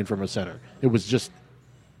ever seen from a center. It was just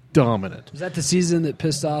dominant. Was that the season that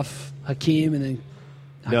pissed off Hakeem and then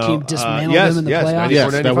No, Hakeem dismantled yes, him in the yes, playoffs? 94,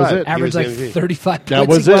 Yes, that was 95. it. Averaged He like was the MVP. 35 That points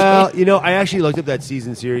was a it. game. Well, I actually looked at that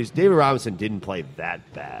season series. David Robinson didn't play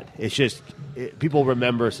that bad. It's just people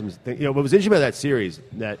remember some things. What was interesting about that series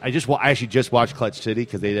that I actually just watched Clutch City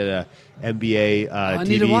because they did a NBA I TV.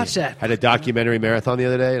 need to watch that. Had a documentary marathon the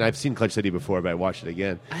other day, and I've seen Clutch City before, but I watched it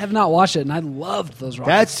again. I have not watched it, and I loved those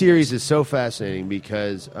Rockets. That series is so fascinating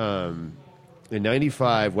because in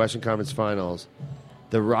 '95 Western Conference Finals,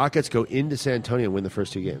 the Rockets go into San Antonio and win the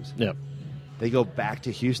first 2 games. Yep. They go back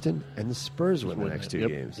to Houston, and the Spurs win the next 2 Yep.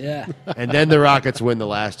 games. Yeah. And then the Rockets win the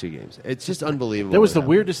last 2 games. It's just unbelievable. That was the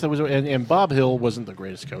what happened. weirdest. And Bob Hill wasn't the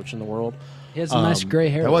greatest coach in the world. He has some nice gray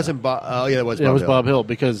hair. That wasn't Bob. Oh, yeah, that was Bob. Yeah, it was Hill. Bob Hill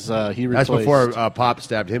because he replaced. That's before Pop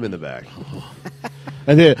stabbed him in the back.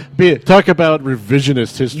 And then talk about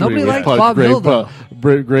revisionist history. Nobody with liked Bob Hill, though.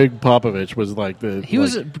 Greg Popovich was like the.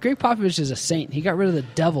 Greg Popovich is a saint. He got rid of the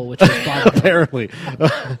devil, which was Bob Hill. apparently.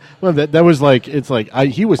 Well, that was like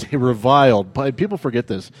he was reviled. People forget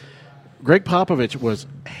this. Greg Popovich was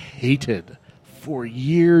hated for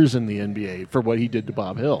years in the NBA for what he did to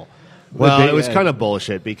Bob Hill. Well, it was kind of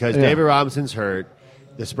bullshit because Yeah. David Robinson's hurt.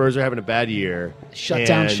 The Spurs are having a bad year. Shut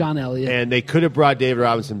down Sean Elliott. And they could have brought David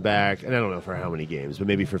Robinson back, and I don't know for how many games, but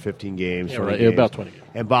maybe for 15 games. Yeah, 20 right, games. about 20 games.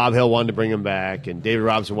 And Bob Hill wanted to bring him back, and David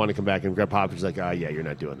Robinson wanted to come back, and Greg Popovich was like, yeah, you're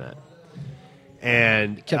not doing that.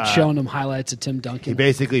 And Kept showing him highlights of Tim Duncan. he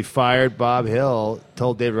basically fired Bob Hill,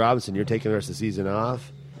 told David Robinson, you're taking the rest of the season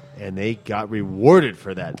off, and they got rewarded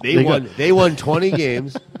for that. They won 20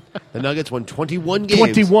 games. The Nuggets won 21 games.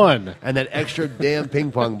 21. And that extra damn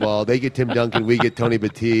ping pong ball, they get Tim Duncan, we get Tony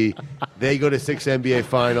Battie. They go to 6 NBA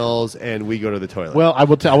Finals, and we go to the toilet. Well, I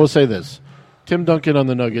will say this: Tim Duncan on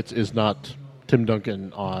the Nuggets is not Tim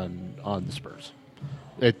Duncan on the Spurs.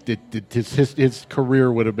 His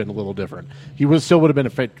career would have been a little different. He still would have been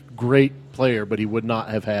a great player, but he would not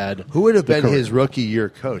have had. Who would have the been career. his rookie year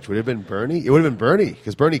coach? Would it have been Bernie? It would have been Bernie,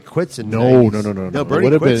 because Bernie quits in No. No, Bernie It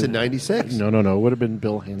would have quits been- in 96. No. It would have been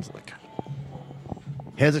Bill Hanslick.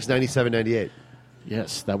 Hanslick's 97, 98.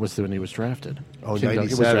 Yes, that was when he was drafted. Oh, Tim Duncan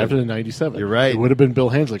was 97. drafted in 97. You're right. It would have been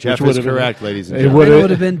Bill Hanslick. Jeff which would is have been- correct, ladies and It gentlemen. Then it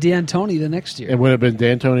would have been D'Antoni the next year. It would have been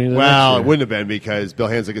D'Antoni. the Well, next it year. wouldn't have been because Bill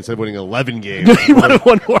Hanslick, instead of winning 11 games, He would have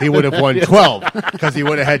won more. he would have won 12 because he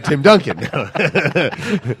would have had Tim Duncan. And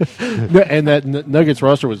that Nuggets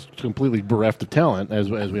roster was completely bereft of talent,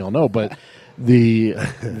 as we all know. But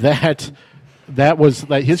that was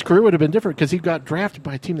like his career would have been different because he got drafted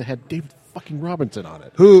by a team that had David fucking Robinson on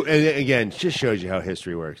it. Who, and again, just shows you how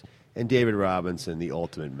history works. And David Robinson, the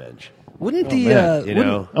ultimate mensch. Wouldn't man, You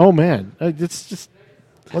know? Oh man, it's just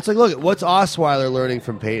What's Osweiler learning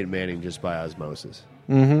from Peyton Manning just by osmosis?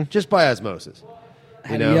 Mm-hmm. Just by osmosis.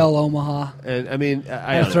 how to yell Omaha, And I mean,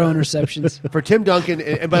 I how to don't throw know. interceptions. For Tim Duncan,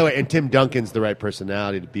 and by the way, and Tim Duncan's the right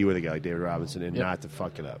personality to be with a guy like David Robinson and not to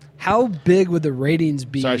fuck it up. How big would the ratings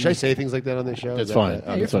be? Sorry, should I say things like that on this show? that's Is that fine.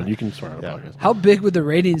 okay. That's fine. You can swear on the Yeah. podcast. How big would the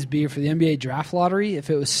ratings be for the NBA draft lottery if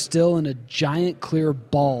it was still in a giant clear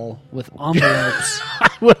ball with envelopes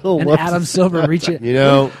and Adam Silver reaching? You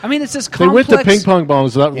know, I mean, it's this They complex. went to ping pong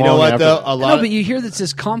balls that you know long what after. though? A lot. No, but you hear that's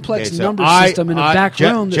this complex Okay, so number I- system in a I- back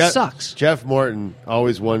room that Jeff- sucks. Jeff Morton,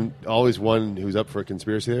 always one who's up for a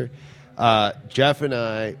conspiracy theory. Jeff and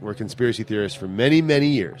I were conspiracy theorists for many, many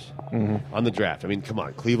years on the draft. I mean, come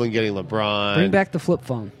on, Cleveland getting LeBron. Bring back the flip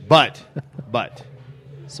phone. But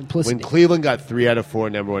Simplicity. when Cleveland got 3 out of 4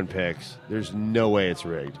 number 1 picks, there's no way it's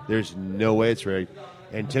rigged. There's no way it's rigged.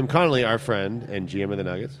 And Tim Connolly, our friend and GM of the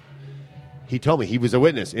Nuggets, he told me he was a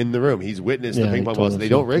witness in the room. He's witnessed Yeah, the he ping pong told balls. us They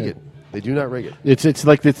don't so, rig yeah. it. They do not rig it. It's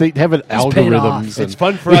like they have an It's paid off. algorithms. It's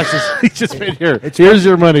fun for us. He's just been here. Here's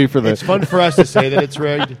your money for this. It's fun for us to say that it's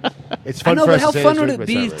rigged. It's I fun know, for but us how to say fun it's would rigged, it but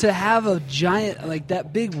be it's not to rigged. have a giant, like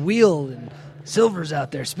that big wheel and Silver's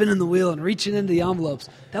out there spinning the wheel and reaching into the envelopes?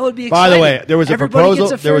 That would be By exciting. the way, there was a Everybody proposal.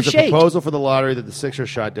 Gets a There was a fair shake. proposal for the lottery that the Sixers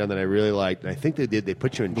shot down that I really liked. And I think they did. They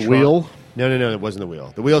put you in The trunk. wheel? No, it wasn't the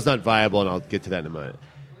wheel. The wheel's not viable, and I'll get to that in a minute.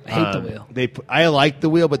 I hate the wheel. I like the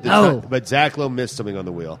wheel, but No. but Zach Lowe missed something on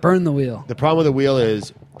the wheel. Burn the wheel. The problem with the wheel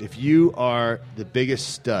is if you are the biggest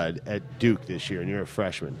stud at Duke this year and you're a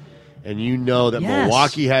freshman, and you know that Yes.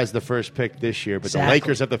 Milwaukee has the first pick this year, but Exactly. the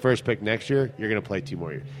Lakers have the first pick next year, you're going to play 2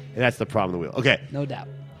 more years. And that's the problem with the wheel. Okay, No doubt.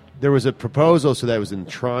 there was a proposal so that it was in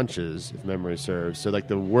tranches, if memory serves. So like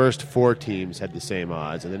the worst 4 teams had the same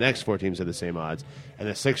odds, and the next 4 teams had the same odds, and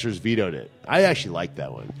the Sixers vetoed it. I actually liked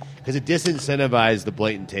that one because it disincentivized the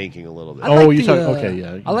blatant tanking a little bit.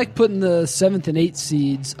 I like putting the 7th and 8th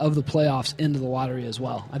seeds of the playoffs into the lottery as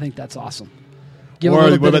well. I think that's awesome. Or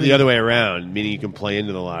what about the other way around, meaning you can play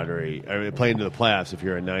into the lottery, or play into the playoffs if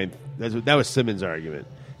you're a 9th? That was Simmons' argument.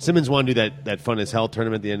 Simmons wanted to do that fun as hell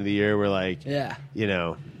tournament at the end of the year where, like,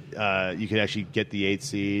 you could actually get the 8th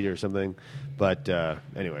seed or something. But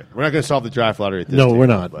anyway, we're not going to solve the draft lottery at this No, we're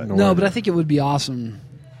not. But I think it would be awesome.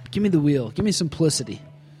 Give me the wheel. Give me simplicity.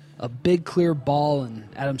 A big clear ball and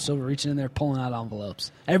Adam Silver reaching in there pulling out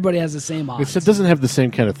envelopes. Everybody has the same odds. It doesn't have the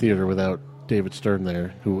same kind of theater without David Stern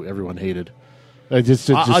there, who everyone hated. I'll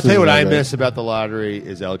tell you what I miss about the lottery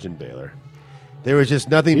is Elgin Baylor. There was just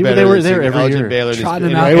nothing Even better they were than there seeing every Elgin year.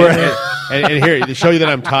 Baylor. And here, to show you that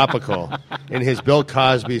I'm topical, in his Bill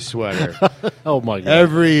Cosby sweater. Oh, my God.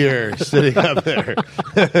 Every year, sitting up there.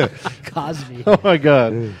 Cosby. Oh, my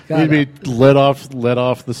God. He'd be let off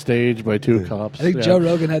the stage by 2 cops. I think Joe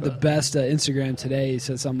Rogan had the best Instagram today. He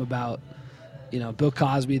said something about, Bill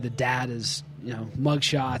Cosby, the dad is,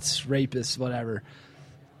 mugshots, rapists, whatever.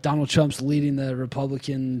 Donald Trump's leading the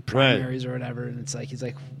Republican primaries or whatever, and he's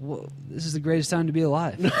like, well, this is the greatest time to be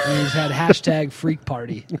alive. And he's had hashtag freak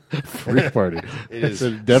party. Freak party. It is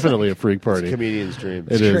definitely a freak party. It's a comedian's dream.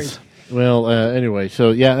 It is. Well, anyway, so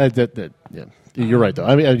yeah, you're right though.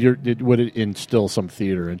 I mean, it would instill some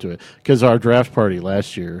theater into it because our draft party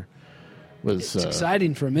last year was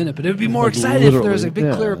exciting for a minute, but it would be more exciting if there was a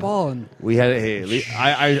big clear ball. And we had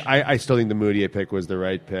I still think the Moutier pick was the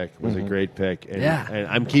right pick. Was a great pick. And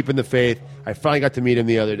I'm keeping the faith. I finally got to meet him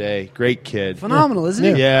the other day. Great kid, phenomenal, isn't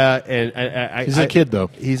he? Yeah, and he's a kid though.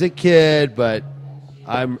 He's a kid, but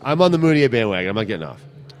I'm on the Moutier bandwagon. I'm not getting off.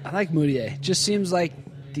 I like Moutier. Just seems like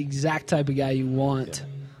the exact type of guy you want.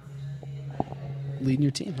 Leading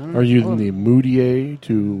your team. Are you in the Moutier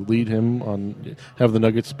to lead him on? Have the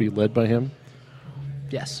Nuggets be led by him?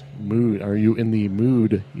 Yes. Mood. Are you in the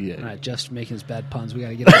mood? Yeah. All right, just making his bad puns. We got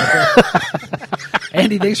to get out there.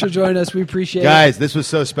 Andy, thanks for joining us. We appreciate it. Guys, this was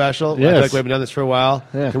so special. Yes. I feel like we haven't done this for a while.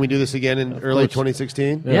 Yeah. Can we do this again in early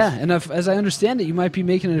 2016? Yes. Yeah, and as I understand it, you might be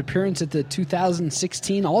making an appearance at the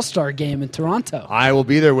 2016 All-Star Game in Toronto. I will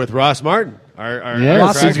be there with Ross Martin.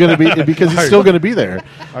 He's going to be because he's still going to be there.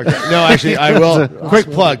 No, actually, I will.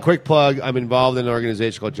 Quick plug. I'm involved in an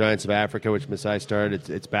organization called Giants of Africa, which Masai started.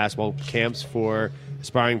 It's basketball camps for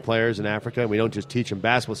aspiring players in Africa. And we don't just teach them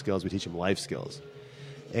basketball skills; we teach them life skills.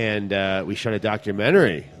 And we shot a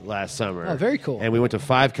documentary last summer. Oh, very cool. And we went to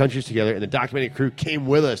 5 countries together, and the documentary crew came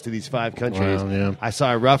with us to these 5 countries. Wow, yeah. I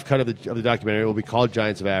saw a rough cut of the documentary. It will be called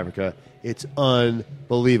Giants of Africa. It's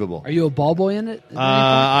unbelievable. Are you a ball boy in it?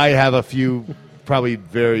 I have a few probably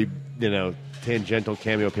very, tangential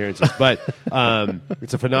cameo appearances. But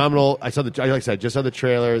it's a phenomenal. Like I said, just saw the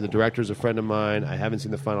trailer. The director's a friend of mine. I haven't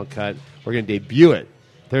seen the final cut. We're going to debut it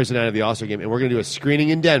Thursday night of the All-Star Game, and we're going to do a screening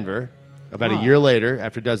in Denver about a year later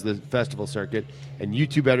after it does the festival circuit, and you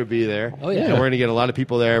two better be there. Oh, yeah. And we're going to get a lot of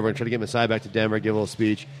people there. We're going to try to get Masai back to Denver, give a little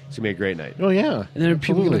speech. It's going to be a great night. Oh, yeah. And then are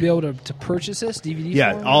people going to be able to purchase this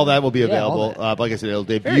DVD form? All that will be available. All that. Like I said, it'll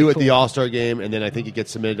debut at the All-Star Game, and then I think it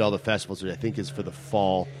gets submitted to all the festivals, which I think is for the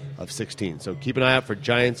fall of 16. So keep an eye out for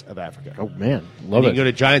Giants of Africa. Oh, man. Love it. You can go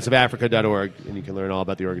to giantsofafrica.org, and you can learn all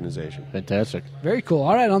about the organization. Fantastic. Very cool.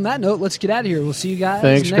 All right, on that note, let's get out of here. We'll see you guys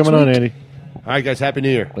Thanks for coming on, Andy. All right, guys. Happy New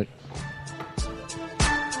Year. Bye.